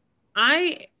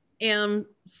 I am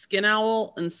Skin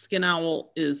Owl, and Skin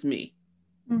Owl is me.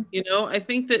 You know, I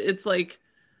think that it's like,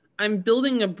 I'm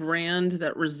building a brand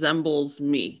that resembles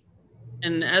me.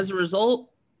 And as a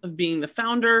result of being the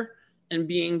founder and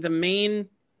being the main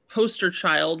poster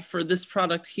child for this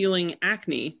product, healing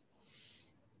acne,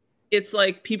 it's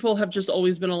like people have just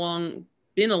always been along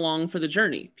for the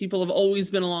journey. People have always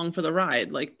been along for the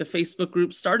ride. Like the Facebook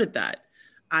group started that.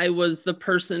 I was the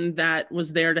person that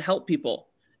was there to help people.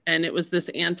 And it was this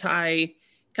anti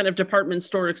kind of department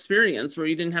store experience where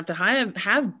you didn't have to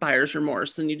have buyer's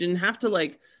remorse, and you didn't have to,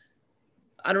 like,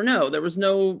 I don't know, there was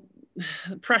no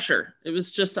pressure. It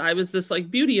was just, I was this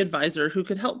like beauty advisor who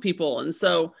could help people. And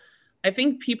so I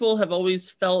think people have always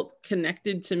felt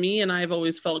connected to me, and I've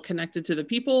always felt connected to the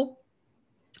people.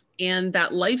 And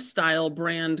that lifestyle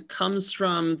brand comes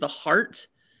from the heart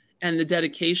and the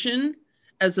dedication,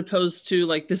 as opposed to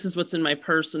like, this is what's in my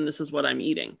purse and this is what I'm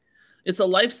eating. It's a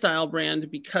lifestyle brand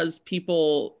because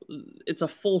it's a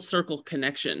full circle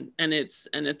connection. And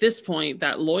at this point,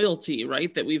 that loyalty,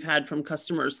 right, that we've had from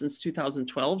customers since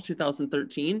 2012,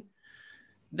 2013,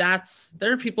 there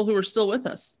are people who are still with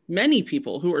us, many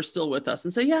people who are still with us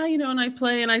and say, yeah, you know, and I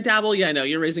play and I dabble. Yeah, I know,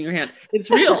 you're raising your hand.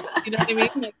 It's real. You know what I mean?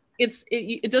 Like,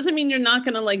 it doesn't mean you're not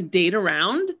going to like date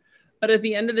around, but at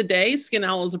the end of the day, Skin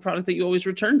Owl is a product that you always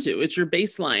return to. It's your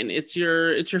baseline. It's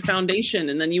your foundation.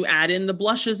 And then you add in the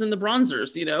blushes and the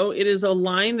bronzers. You know, it is a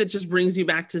line that just brings you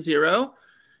back to zero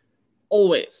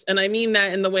always. And I mean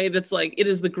that in the way that's like, it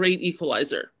is the great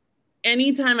equalizer.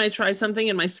 Anytime I try something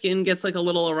and my skin gets like a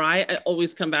little awry, I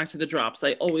always come back to the drops.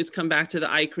 I always come back to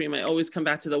the eye cream. I always come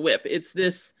back to the whip. It's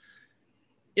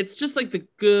just like the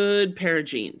good pair of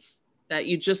jeans that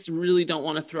you just really don't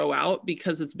want to throw out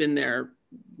because it's been there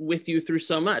with you through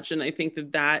so much. And I think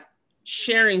that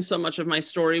sharing so much of my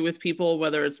story with people,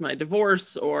 whether it's my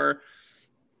divorce or,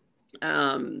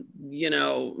 you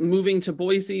know, moving to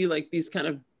Boise, like these kind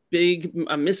of big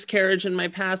miscarriage in my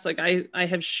past, like I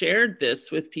have shared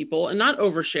this with people, and not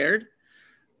overshared,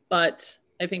 but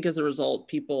I think as a result,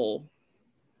 people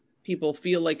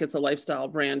feel like it's a lifestyle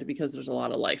brand because there's a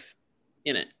lot of life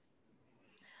in it.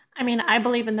 I mean, I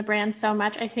believe in the brand so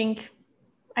much. I think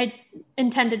I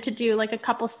intended to do like a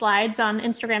couple slides on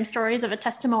Instagram stories of a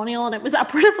testimonial, and it was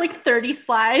upward of like 30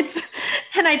 slides.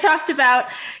 And I talked about,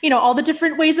 you know, all the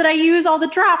different ways that I use all the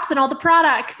drops and all the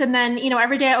products. And then, you know,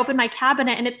 every day I open my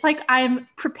cabinet and it's like I'm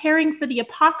preparing for the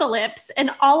apocalypse, and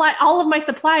all of my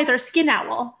supplies are Skin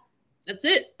Owl. That's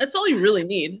it. That's all you really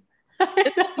need.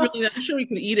 I'm sure we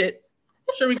can eat it.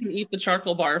 I'm sure we can eat the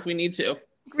charcoal bar if we need to.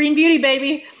 Green beauty,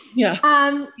 baby. Yeah.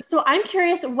 So I'm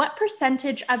curious, what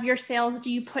percentage of your sales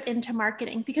do you put into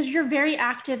marketing? Because you're very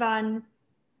active on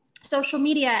social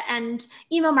media and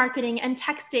email marketing and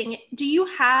texting. Do you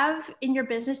have in your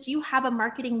business, do you have a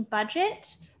marketing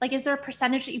budget? Like, is there a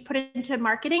percentage that you put into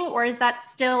marketing, or is that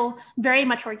still very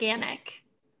much organic?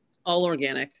 All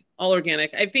organic.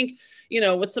 I think, you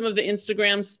know, with some of the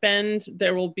Instagram spend,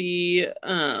 there will be,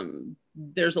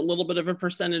 there's a little bit of a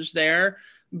percentage there.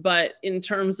 But in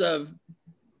terms of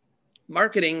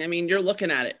marketing, I mean, you're looking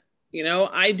at it. You know,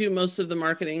 I do most of the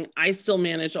marketing. I still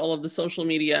manage all of the social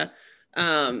media.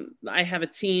 I have a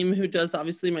team who does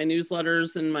obviously my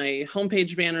newsletters and my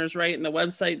homepage banners, right, and the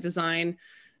website design.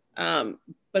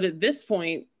 But at this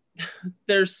point,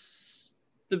 there's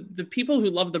the people who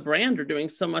love the brand are doing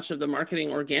so much of the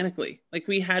marketing organically. Like,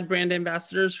 we had brand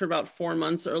ambassadors for about 4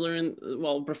 months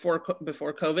before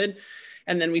COVID.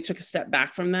 And then we took a step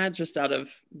back from that just out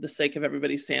of the sake of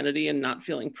everybody's sanity and not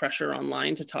feeling pressure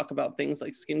online to talk about things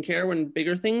like skincare when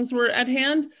bigger things were at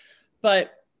hand.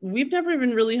 But we've never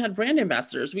even really had brand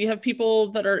ambassadors. We have people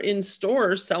that are in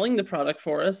stores selling the product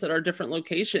for us at our different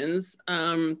locations.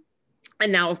 And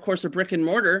now, of course, a brick and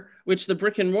mortar, which the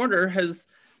brick and mortar has,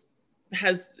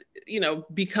 you know,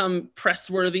 become press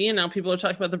worthy. And now people are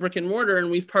talking about the brick and mortar,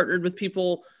 and we've partnered with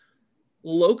people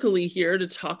locally here to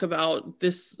talk about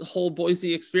this whole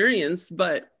Boise experience.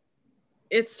 But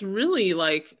it's really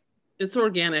like, it's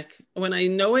organic. When I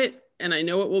know it and I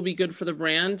know it will be good for the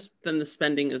brand, then the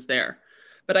spending is there.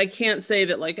 But I can't say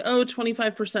that like,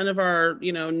 25% of our,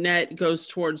 you know, net goes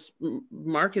towards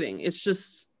marketing. It's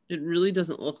just, it really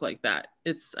doesn't look like that.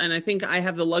 And I think I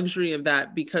have the luxury of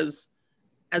that because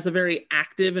as a very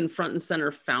active and front and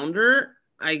center founder,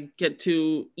 I get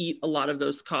to eat a lot of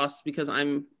those costs because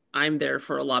I'm there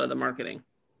for a lot of the marketing.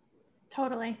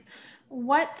 Totally.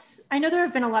 I know there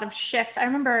have been a lot of shifts. I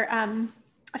remember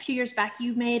a few years back,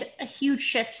 you made a huge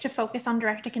shift to focus on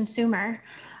direct to consumer.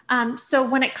 So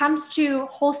when it comes to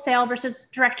wholesale versus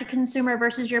direct to consumer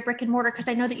versus your brick and mortar, because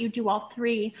I know that you do all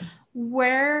three,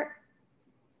 what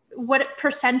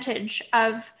percentage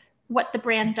of what the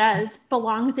brand does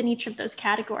belongs in each of those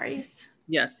categories?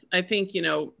 Yes, I think,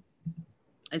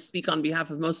 I speak on behalf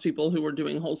of most people who were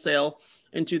doing wholesale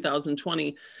in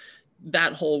 2020.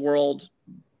 That whole world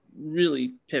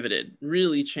really pivoted,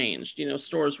 really changed.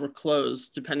 Stores were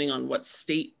closed depending on what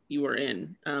state you were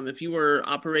in. If you were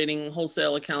operating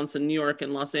wholesale accounts in New York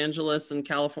and Los Angeles and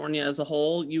California as a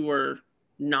whole, you were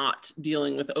not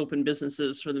dealing with open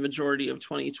businesses for the majority of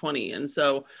 2020. And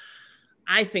so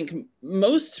I think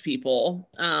most people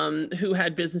who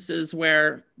had businesses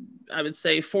where I would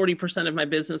say 40% of my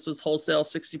business was wholesale,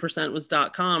 60% was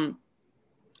 .com,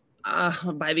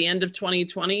 by the end of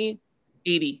 2020,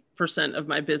 80% of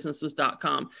my business was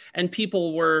 .com. And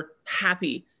people were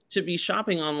happy to be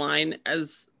shopping online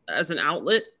as an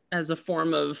outlet, as a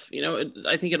form of,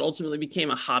 I think it ultimately became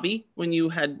a hobby when you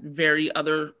had very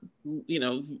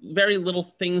little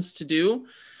things to do,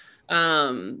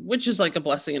 which is like a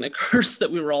blessing and a curse that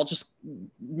we were all just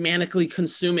manically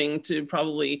consuming to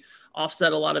probably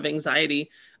offset a lot of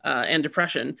anxiety and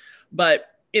depression. But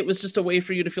it was just a way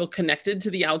for you to feel connected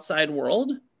to the outside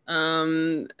world.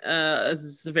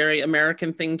 As a very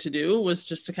American thing to do was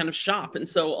just to kind of shop. And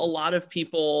so a lot of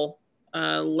people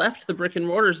left the brick and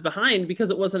mortars behind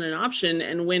because it wasn't an option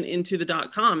and went into the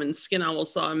 .com, and Skin Owl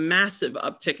saw a massive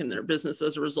uptick in their business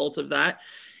as a result of that.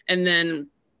 And then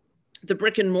the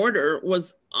brick and mortar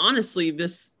was honestly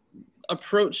this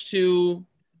approach to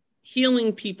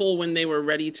healing people when they were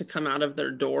ready to come out of their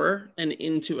door and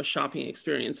into a shopping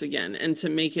experience again, and to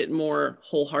make it more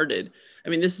wholehearted. I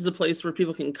mean, this is a place where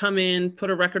people can come in, put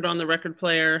a record on the record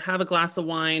player, have a glass of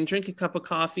wine, drink a cup of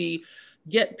coffee,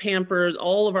 get pampered.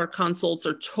 All of our consults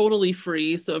are totally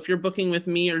free. So if you're booking with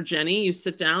me or Jenny, you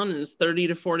sit down and it's 30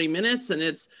 to 40 minutes and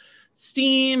it's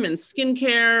steam and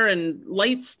skincare and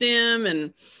light stim,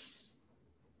 and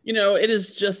it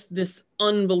is just this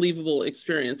unbelievable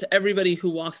experience. Everybody who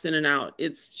walks in and out,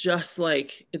 it's just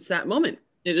like, it's that moment.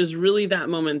 It is really that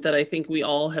moment that I think we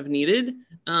all have needed.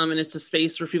 And it's a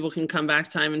space where people can come back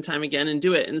time and time again and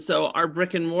do it. And so our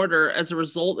brick and mortar, as a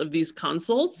result of these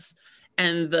consults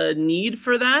and the need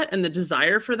for that and the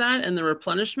desire for that and the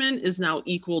replenishment, is now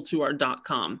equal to our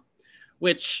 .com,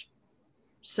 which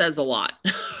says a lot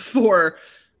for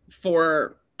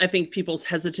I think people's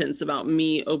hesitance about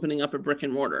me opening up a brick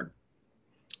and mortar.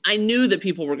 I knew that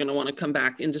people were going to want to come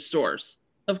back into stores.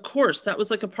 Of course, that was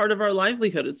like a part of our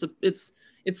livelihood. It's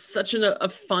such a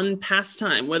fun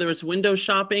pastime, whether it's window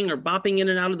shopping or bopping in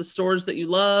and out of the stores that you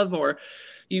love, or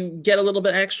you get a little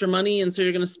bit extra money and so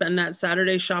you're going to spend that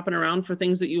Saturday shopping around for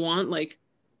things that you want. Like,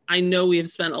 I know we have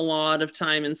spent a lot of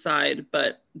time inside,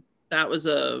 but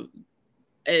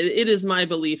it is my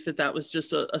belief that was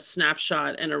just a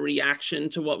snapshot and a reaction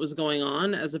to what was going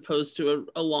on, as opposed to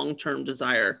a long-term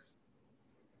desire.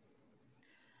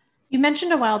 You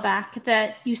mentioned a while back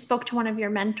that you spoke to one of your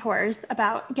mentors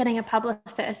about getting a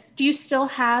publicist. Do you still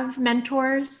have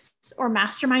mentors or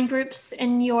mastermind groups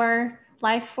in your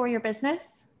life for your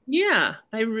business? Yeah,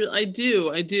 I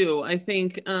do. I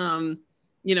think,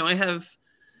 I have,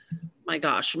 my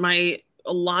gosh,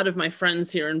 a lot of my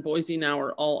friends here in Boise now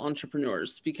are all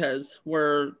entrepreneurs, because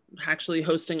we're actually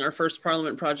hosting our first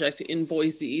Parliament project in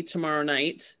Boise tomorrow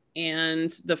night.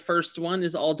 And the first one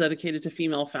is all dedicated to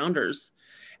female founders.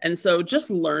 And so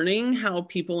just learning how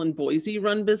people in Boise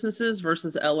run businesses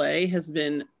versus LA has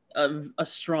been a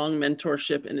strong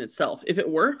mentorship in itself. If it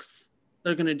works,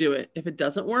 they're going to do it. If it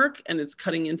doesn't work and it's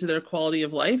cutting into their quality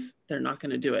of life, they're not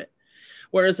going to do it.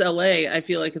 Whereas LA, I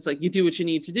feel like it's like you do what you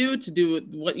need to do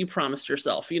what you promised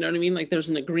yourself. You know what I mean? Like, there's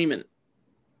an agreement.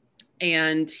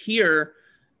 And here,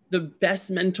 the best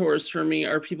mentors for me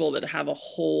are people that have a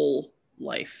whole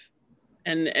life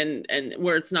and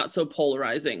where it's not so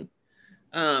polarizing.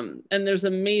 And there's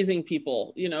amazing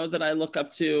people, that I look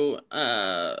up to.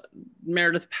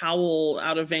 Meredith Powell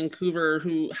out of Vancouver,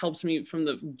 who helps me from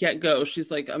the get-go. She's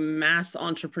like a mass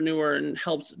entrepreneur and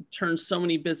helped turn so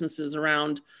many businesses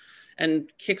around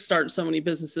and kickstart so many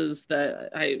businesses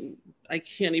that I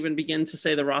can't even begin to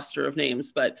say the roster of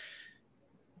names. But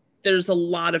there's a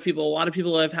lot of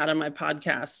people I've had on my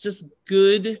podcast, just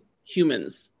good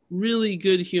humans. Really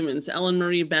good humans. Ellen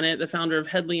Marie Bennett, the founder of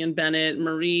Headley and Bennett,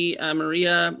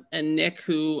 Maria and Nick,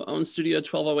 who owns Studio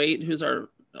 1208, who's our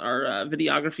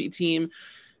videography team.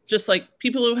 just like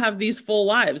people who have these full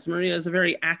lives. Maria is a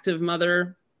very active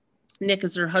mother. Nick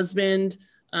is her husband.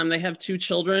 They have 2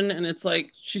 children, and it's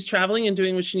like she's traveling and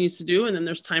doing what she needs to do. And then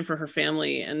there's time for her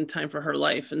family and time for her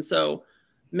life. And so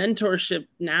mentorship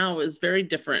now is very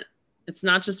different. It's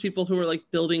not just people who are like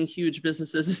building huge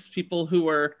businesses. It's people who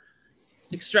are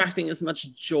extracting as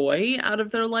much joy out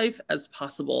of their life as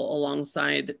possible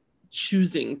alongside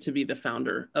choosing to be the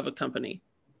founder of a company.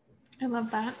 I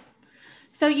love that.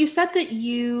 So you said that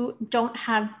you don't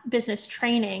have business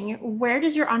training. Where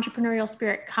does your entrepreneurial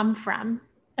spirit come from?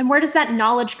 And where does that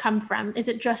knowledge come from? Is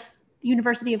it just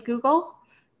University of Google?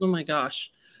 Oh my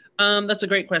gosh. That's a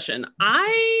great question.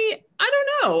 I don't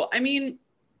know. I mean,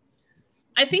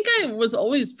 I think I was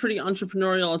always pretty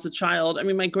entrepreneurial as a child. I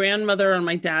mean, my grandmother on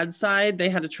my dad's side, they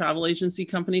had a travel agency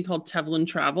company called Tevlin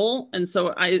Travel. And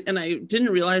so I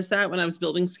didn't realize that when I was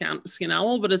building Skin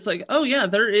Owl, but it's like, oh yeah,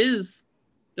 there's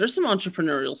some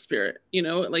entrepreneurial spirit, you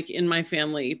know, like in my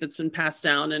family that's been passed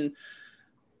down. And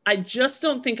I just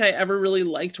don't think I ever really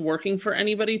liked working for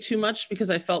anybody too much because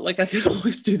I felt like I could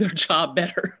always do their job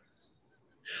better.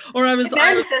 Or I was,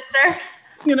 sister.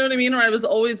 You know what I mean? Or I was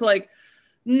always like,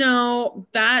 no,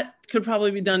 that could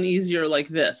probably be done easier like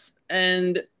this.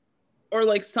 Or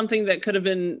like something that could have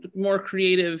been more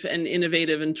creative and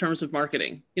innovative in terms of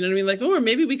marketing. You know what I mean? Like, oh, or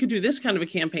maybe we could do this kind of a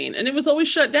campaign. And it was always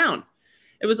shut down.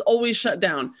 It was always shut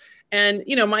down. And,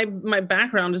 you know, my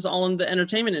background is all in the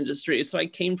entertainment industry. So I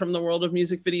came from the world of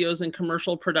music videos and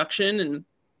commercial production,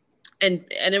 and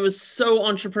it was so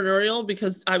entrepreneurial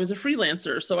because I was a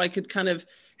freelancer. So I could kind of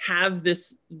have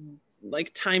this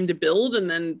like time to build and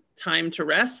then time to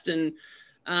rest. And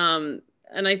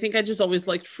I think I just always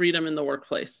liked freedom in the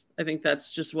workplace. I think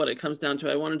that's just what it comes down to.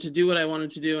 I wanted to do what I wanted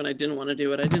to do, and I didn't want to do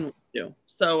what I didn't want to do.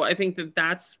 So I think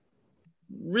that's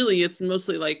really, it's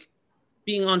mostly like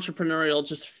being entrepreneurial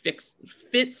just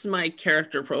fits my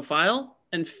character profile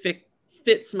and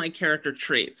fits my character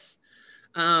traits.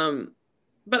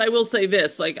 But I will say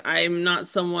this, like, I'm not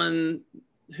someone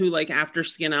who like after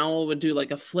Skin Owl would do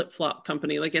like a flip-flop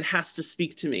company. Like it has to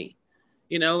speak to me,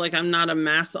 you know, like I'm not a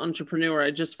mass entrepreneur.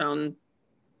 I just found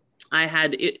I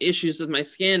had issues with my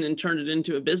skin and turned it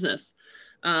into a business.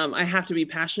 I have to be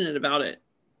passionate about it,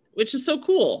 which is so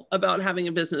cool about having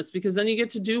a business, because then you get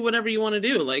to do whatever you want to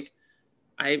do. Like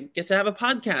I get to have a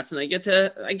podcast, and I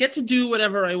get to do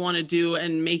whatever I want to do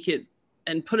and make it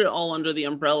and put it all under the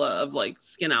umbrella of like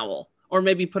Skin Owl, or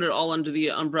maybe put it all under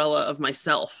the umbrella of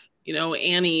myself. You know,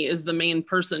 Annie is the main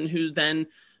person who then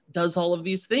does all of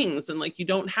these things. And like, you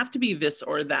don't have to be this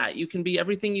or that. You can be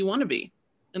everything you want to be.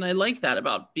 And I like that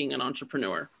about being an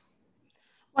entrepreneur.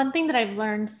 One thing that I've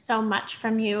learned so much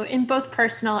from you in both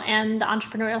personal and the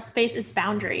entrepreneurial space is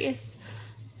boundaries.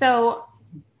 So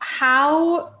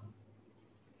how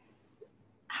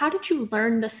did you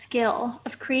learn the skill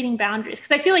of creating boundaries?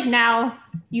 Because I feel like now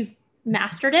you've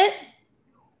mastered it,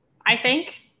 I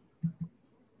think.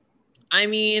 I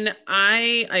mean,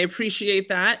 I appreciate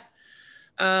that.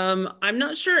 I'm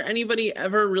not sure anybody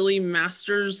ever really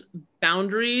masters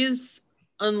boundaries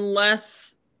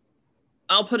unless,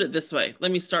 I'll put it this way.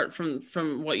 Let me start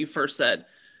from what you first said.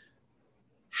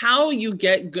 How you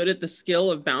get good at the skill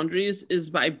of boundaries is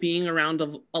by being around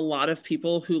a lot of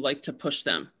people who like to push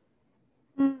them.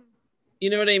 You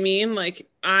know what I mean? Like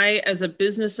I, as a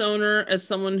business owner, as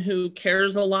someone who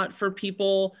cares a lot for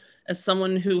people, as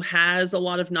someone who has a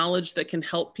lot of knowledge that can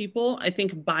help people, I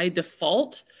think by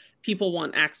default, people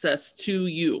want access to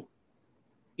you.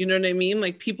 You know what I mean?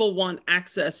 Like people want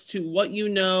access to what you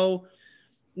know.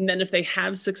 And then if they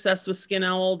have success with Skin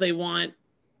Owl, they want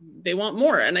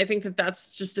more. And I think that that's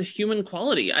just a human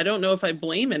quality. I don't know if I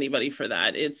blame anybody for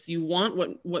that. It's you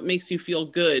want what makes you feel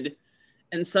good.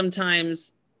 And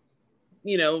sometimes,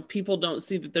 you know, people don't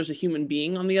see that there's a human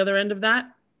being on the other end of that.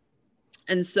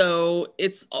 And so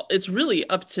it's really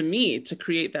up to me to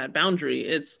create that boundary.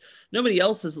 It's nobody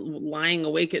else is lying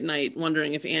awake at night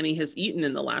wondering if Annie has eaten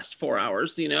in the last 4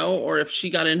 hours, you know, or if she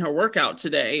got in her workout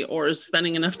today or is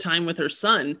spending enough time with her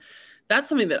son. That's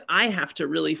something that I have to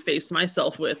really face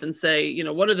myself with and say, you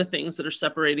know, what are the things that are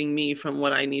separating me from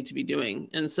what I need to be doing?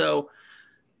 And so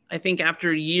I think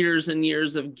after years and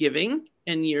years of giving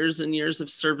and years of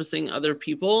servicing other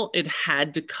people, it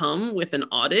had to come with an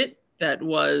audit that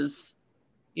was,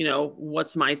 you know,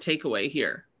 what's my takeaway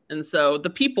here? And so the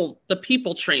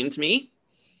people trained me,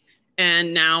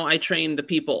 and now I train the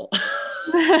people.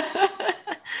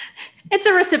 It's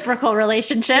a reciprocal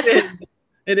relationship.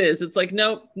 It is. It's like,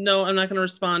 no, I'm not going to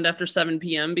respond after 7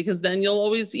 p.m. because then you'll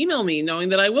always email me knowing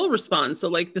that I will respond. So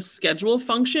like the schedule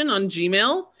function on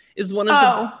Gmail is one of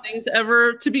the best things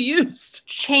ever to be used.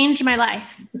 Changed my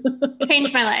life.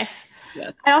 Changed my life.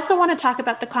 Yes. I also want to talk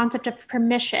about the concept of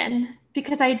permission,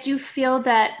 because I do feel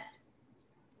that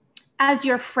as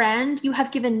your friend, you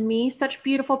have given me such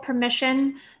beautiful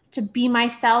permission to be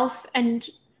myself and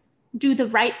do the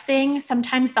right thing,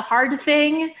 sometimes the hard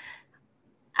thing.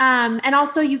 And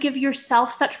also you give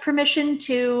yourself such permission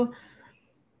to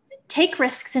take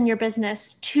risks in your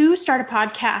business, to start a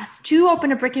podcast, to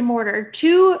open a brick and mortar,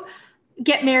 to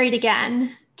get married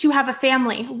again, to have a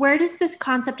family. Where does this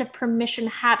concept of permission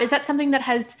have? Is that something that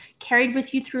has carried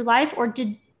with you through life, or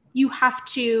did you have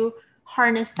to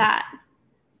harness that?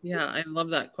 Yeah, I love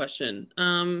that question.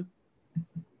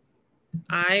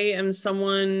 I am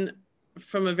someone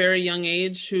from a very young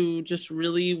age who just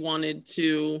really wanted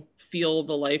to feel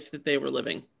the life that they were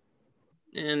living.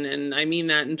 And I mean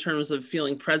that in terms of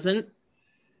feeling present,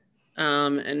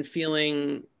 and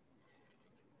feeling,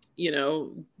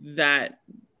 that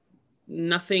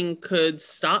nothing could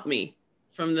stop me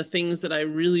from the things that I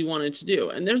really wanted to do.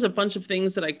 And there's a bunch of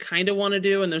things that I kind of want to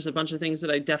do, and there's a bunch of things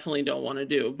that I definitely don't want to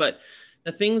do. But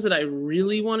the things that I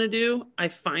really want to do, I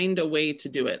find a way to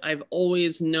do it. I've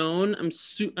always known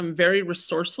I'm very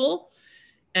resourceful.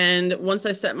 And once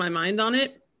I set my mind on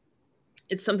it,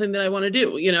 it's something that I want to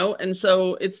do, And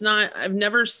so I've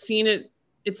never seen it.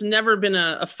 It's never been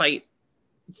a fight.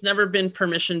 It's never been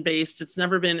permission based. It's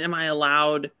never been, am I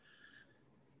allowed?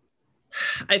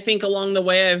 I think along the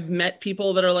way, I've met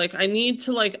people that are like, I need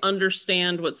to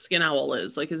understand what Skin Owl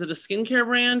is. Like, is it a skincare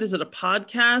brand? Is it a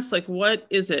podcast? Like, what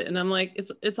is it? And I'm like,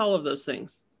 it's all of those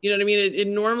things. You know what I mean? It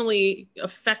normally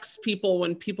affects people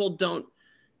when people don't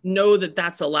know that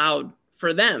that's allowed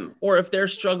for them, or if they're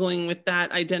struggling with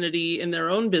that identity in their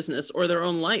own business or their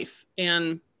own life.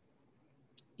 And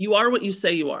you are what you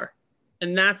say you are.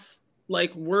 And that's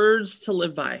like words to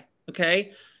live by.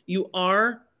 Okay. You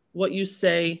are what you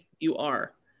say you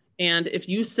are. And if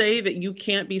you say that you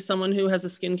can't be someone who has a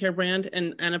skincare brand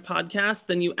and a podcast,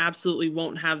 then you absolutely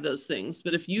won't have those things.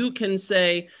 But if you can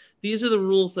say, these are the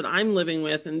rules that I'm living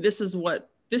with, and this is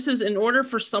in order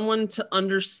for someone to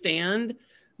understand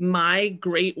my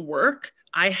great work,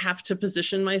 I have to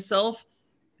position myself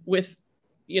with,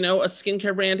 a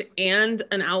skincare brand and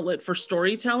an outlet for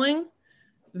storytelling,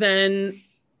 then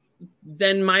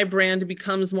my brand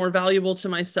becomes more valuable to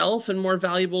myself and more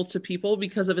valuable to people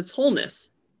because of its wholeness.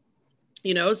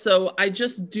 So I'm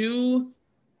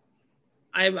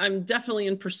definitely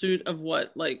in pursuit of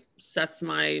what sets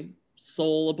my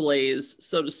soul ablaze,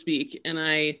 so to speak. And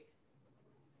I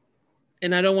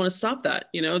don't want to stop that.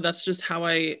 That's just how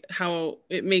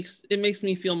it makes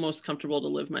me feel most comfortable to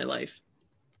live my life.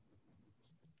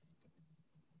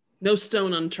 No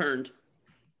stone unturned.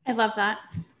 I love that.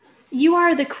 You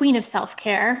are the queen of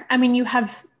self-care. I mean, you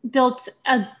have built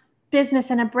a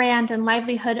business and a brand and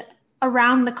livelihood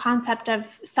around the concept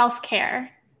of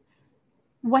self-care.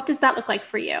 What does that look like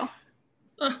for you?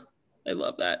 I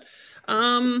love that.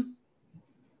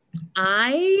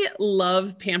 I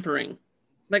love pampering.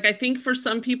 I think for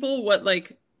some people, what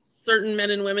certain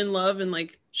men and women love in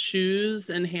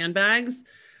shoes and handbags,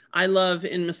 I love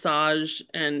in massage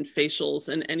and facials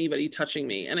and anybody touching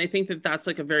me. And I think that that's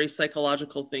a very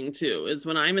psychological thing too, is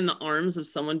when I'm in the arms of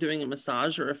someone doing a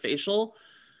massage or a facial,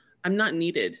 I'm not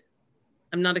needed.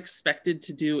 I'm not expected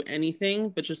to do anything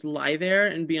but just lie there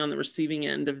and be on the receiving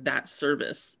end of that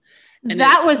service. And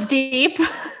that was deep.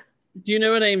 Do you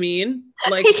know what I mean?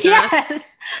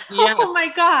 Yes. Oh my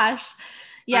gosh.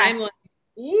 Yes. I'm like,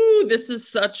 ooh, this is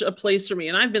such a place for me.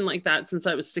 And I've been like that since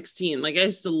I was 16. I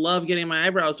used to love getting my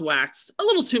eyebrows waxed, a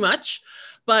little too much.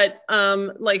 But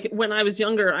when I was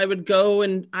younger, I would go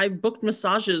and I booked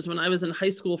massages when I was in high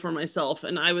school for myself.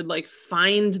 And I would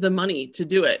find the money to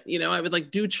do it. I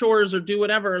would do chores or do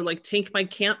whatever, take my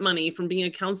camp money from being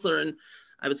a counselor, and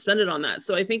I would spend it on that.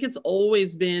 So I think it's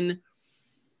always been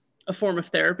a form of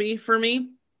therapy for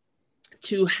me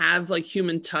to have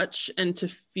human touch and to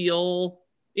feel,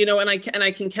 and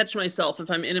I can catch myself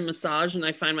if I'm in a massage and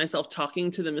I find myself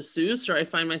talking to the masseuse, or I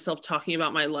find myself talking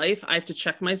about my life. I have to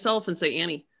check myself and say,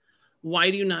 Annie, why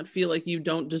do you not feel like you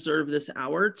don't deserve this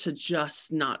hour to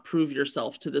just not prove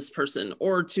yourself to this person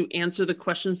or to answer the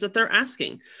questions that they're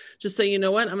asking? Just say, you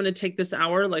know what, I'm going to take this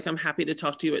hour. I'm happy to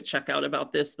talk to you at checkout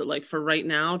about this, but for right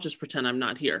now, just pretend I'm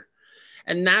not here.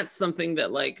 And that's something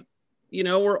that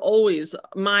we're always,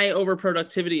 my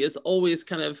overproductivity is always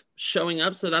kind of showing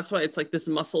up. So that's why it's this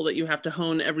muscle that you have to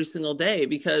hone every single day,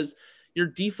 because your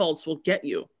defaults will get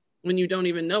you when you don't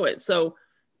even know it. So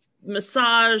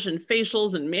massage and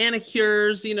facials and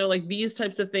manicures, these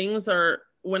types of things are,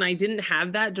 when I didn't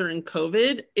have that during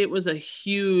COVID, it was a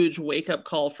huge wake up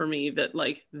call for me that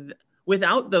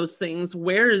without those things,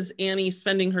 where is Annie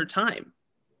spending her time?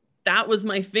 That was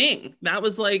my thing. That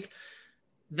was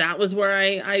that was where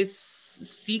I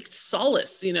seeked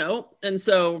solace, you know? And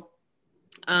so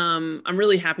I'm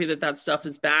really happy that that stuff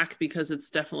is back, because it's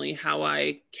definitely how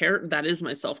I care. That is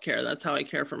my self-care. That's how I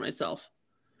care for myself.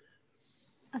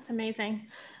 That's amazing.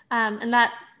 And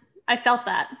that, I felt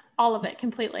that, all of it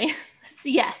completely. So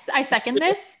yes, I second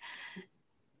this.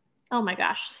 Oh my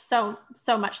gosh, so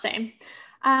much same.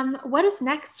 What is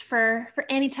next for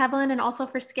Annie Tevlin and also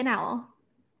for Skin Owl?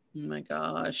 Oh my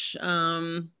gosh.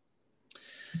 I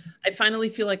finally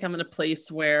feel like I'm in a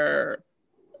place where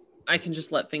I can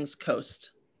just let things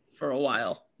coast for a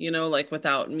while, you know, like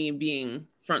without me being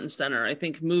front and center. I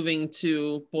think moving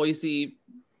to Boise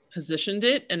positioned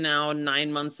it, and now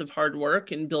 9 months of hard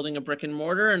work and building a brick and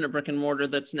mortar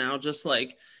that's now just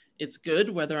like, it's good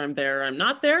whether I'm there or I'm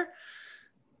not there.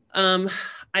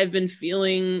 I've been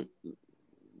feeling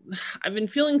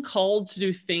called to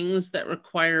do things that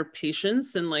require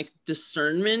patience and like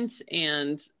discernment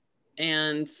and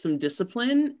some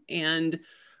discipline, and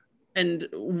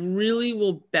really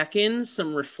will beckon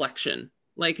some reflection.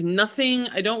 Like nothing,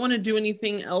 I don't want to do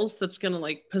anything else that's going to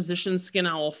like position Skin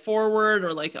Owl forward,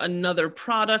 or like another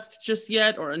product just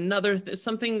yet, or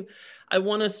something. I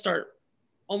want to start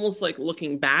almost like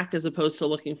looking back as opposed to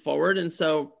looking forward. And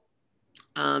so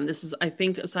this is, I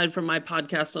think, aside from my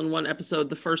podcast on one episode,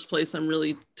 the first place I'm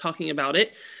really talking about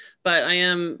it, but I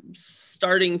am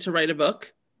starting to write a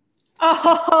book.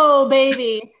 Oh,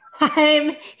 baby.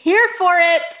 I'm here for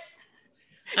it.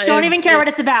 Don't even care what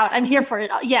it's about. I'm here for it.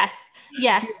 Yes.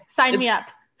 Sign me up.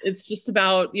 It's just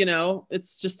about, you know,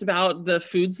 it's just about the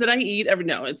foods that I eat.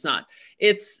 No, it's not.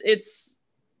 It's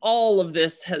all of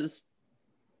this has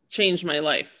changed my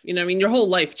life. You know, I mean, your whole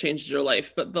life changes your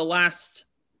life, but the last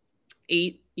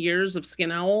 8 years of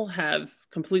Skin Owl have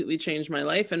completely changed my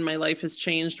life, and my life has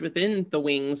changed within the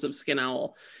wings of Skin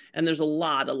Owl. And there's a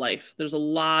lot of life. There's a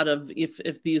lot of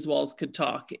if these walls could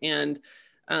talk. And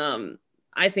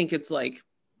I think it's like,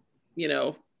 you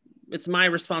know, it's my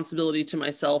responsibility to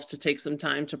myself to take some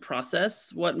time to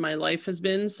process what my life has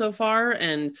been so far,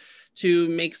 and to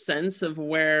make sense of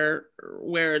where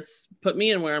it's put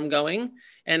me and where I'm going.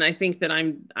 And I think that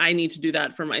I need to do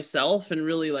that for myself, and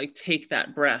really like take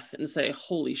that breath and say,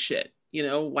 holy shit, you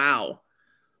know, wow,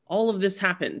 all of this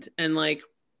happened. And like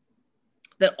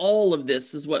that all of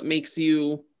this is what makes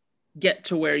you get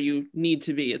to where you need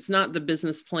to be. It's not the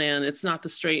business plan. It's not the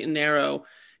straight and narrow.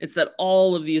 It's that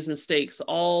all of these mistakes,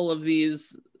 all of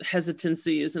these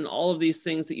hesitancies, and all of these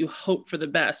things that you hope for the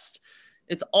best,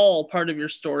 it's all part of your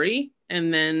story.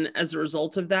 And then as a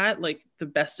result of that, like the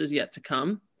best is yet to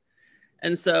come.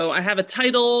 And so I have a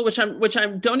title, I'm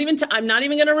not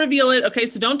even going to reveal it. Okay.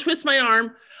 So don't twist my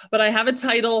arm, but I have a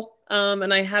title,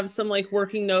 and I have some like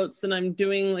working notes, and I'm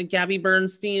doing like Gabby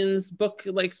Bernstein's book,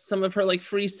 like some of her like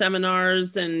free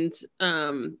seminars. And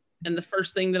the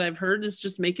first thing that I've heard is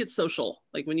just make it social.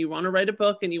 Like when you want to write a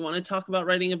book and you want to talk about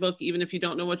writing a book, even if you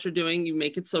don't know what you're doing, you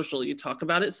make it social, you talk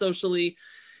about it socially.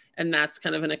 And that's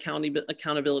kind of an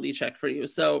accountability check for you.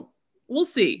 So we'll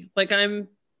see. Like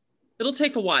it'll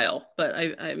take a while, but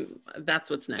that's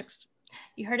what's next.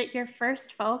 You heard it here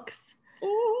first, folks.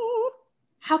 Ooh.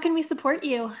 How can we support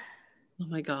you? Oh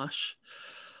my gosh.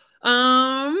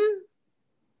 How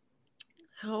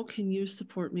can you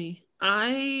support me?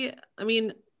 I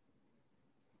mean,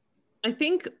 I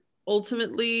think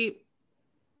ultimately,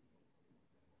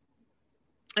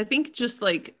 I think just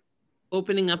like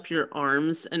opening up your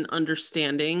arms and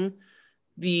understanding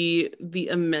the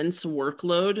immense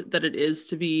workload that it is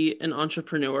to be an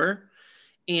entrepreneur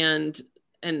and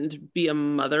be a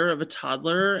mother of a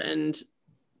toddler. And,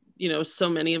 you know, so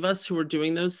many of us who are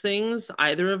doing those things,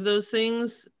 either of those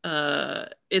things,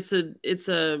 it's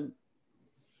an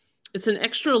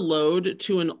extra load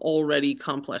to an already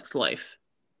complex life.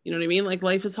 You know what I mean? Like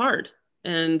life is hard.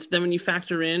 And then when you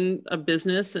factor in a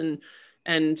business and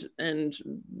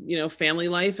you know, family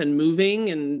life and moving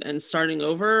and starting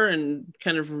over and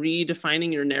kind of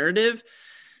redefining your narrative,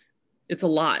 it's a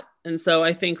lot. And so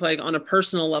I think like on a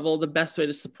personal level, the best way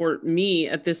to support me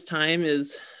at this time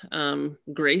is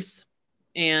grace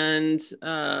and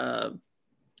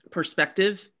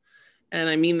perspective. And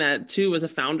I mean that too as a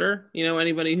founder. You know,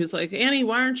 anybody who's like, Annie,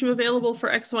 why aren't you available for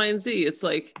X, Y, and Z? It's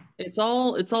like, it's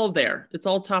all there. It's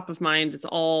all top of mind. It's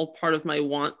all part of my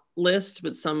want list,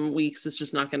 but some weeks it's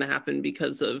just not going to happen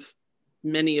because of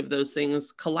many of those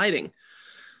things colliding.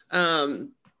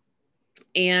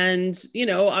 And, you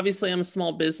know, obviously I'm a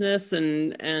small business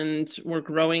and we're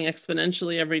growing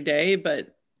exponentially every day,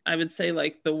 but I would say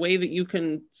like the way that you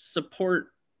can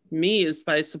support me is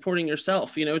by supporting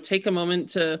yourself. You know, take a moment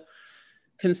to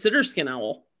consider Skin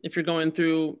Owl. if you're going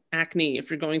through acne, if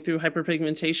you're going through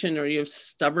hyperpigmentation, or you have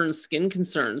stubborn skin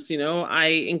concerns, I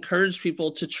encourage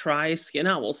people to try Skin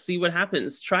Owl, see what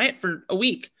happens. Try it for a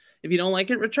week. If you don't like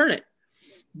it, return it.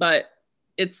 But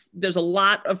there's a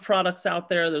lot of products out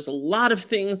there. There's a lot of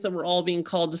things that we're all being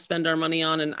called to spend our money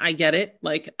on. And I get it.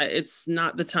 Like, it's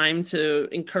not the time to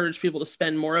encourage people to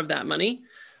spend more of that money.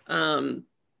 But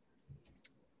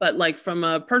like, from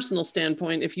a personal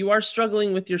standpoint, if you are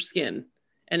struggling with your skin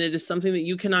and it is something that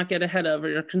you cannot get ahead of, or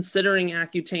you're considering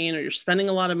Accutane, or you're spending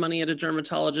a lot of money at a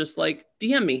dermatologist, like,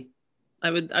 DM me.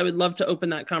 I would love to open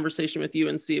that conversation with you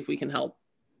and see if we can help.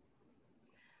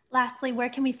 Lastly, where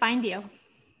can we find you?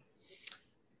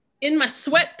 In my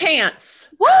sweatpants.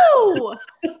 Woo!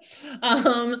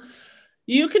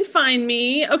 You can find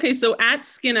me, so at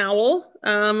Skin Owl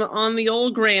on the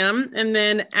old gram, and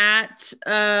then at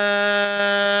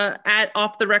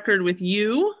Off the Record with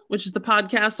You, which is the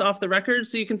podcast Off the Record.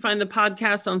 So you can find the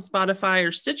podcast on Spotify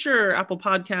or Stitcher or Apple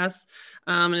Podcasts.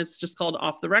 And it's just called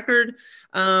Off the Record.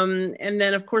 And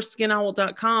then, of course,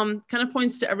 skinowl.com kind of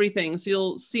points to everything. So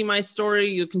you'll see my story.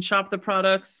 You can shop the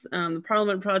products, the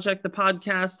Parliament Project, the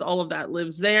podcast, all of that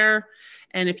lives there.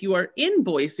 And if you are in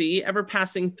Boise, ever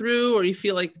passing through, or you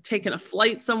feel like taking a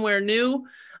flight somewhere new,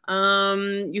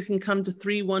 you can come to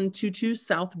 3122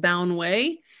 Southbound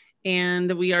Way.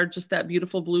 And we are just that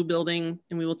beautiful blue building,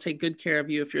 and we will take good care of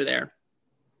you if you're there.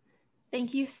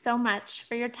 Thank you so much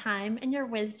for your time and your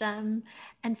wisdom,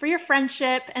 and for your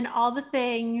friendship and all the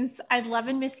things. I love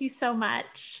and miss you so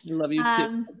much. I love you too.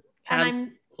 And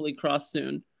I'm hopefully cross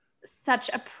soon. Such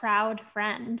a proud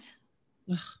friend.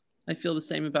 I feel the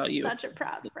same about you. Such a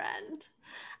proud friend.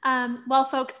 Well,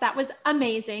 folks, that was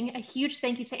amazing. A huge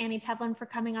thank you to Annie Tevlin for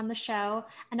coming on the show.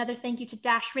 Another thank you to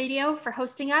Dash Radio for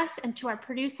hosting us, and to our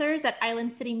producers at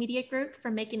Island City Media Group for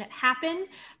making it happen.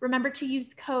 Remember to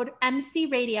use code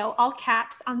MCRadio, all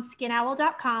caps, on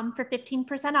skinowl.com for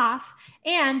 15% off,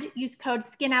 and use code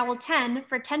SkinOwl10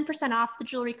 for 10% off the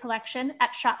jewelry collection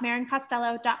at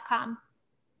shopmarincostello.com.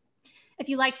 If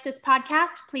you liked this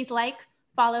podcast, please like,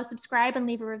 follow, subscribe, and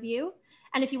leave a review.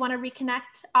 And if you want to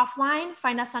reconnect offline,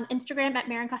 find us on Instagram at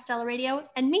Marin Costello Radio,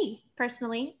 and me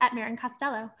personally at Marin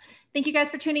Costello. Thank you guys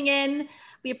for tuning in.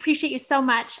 We appreciate you so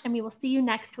much, and we will see you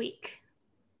next week.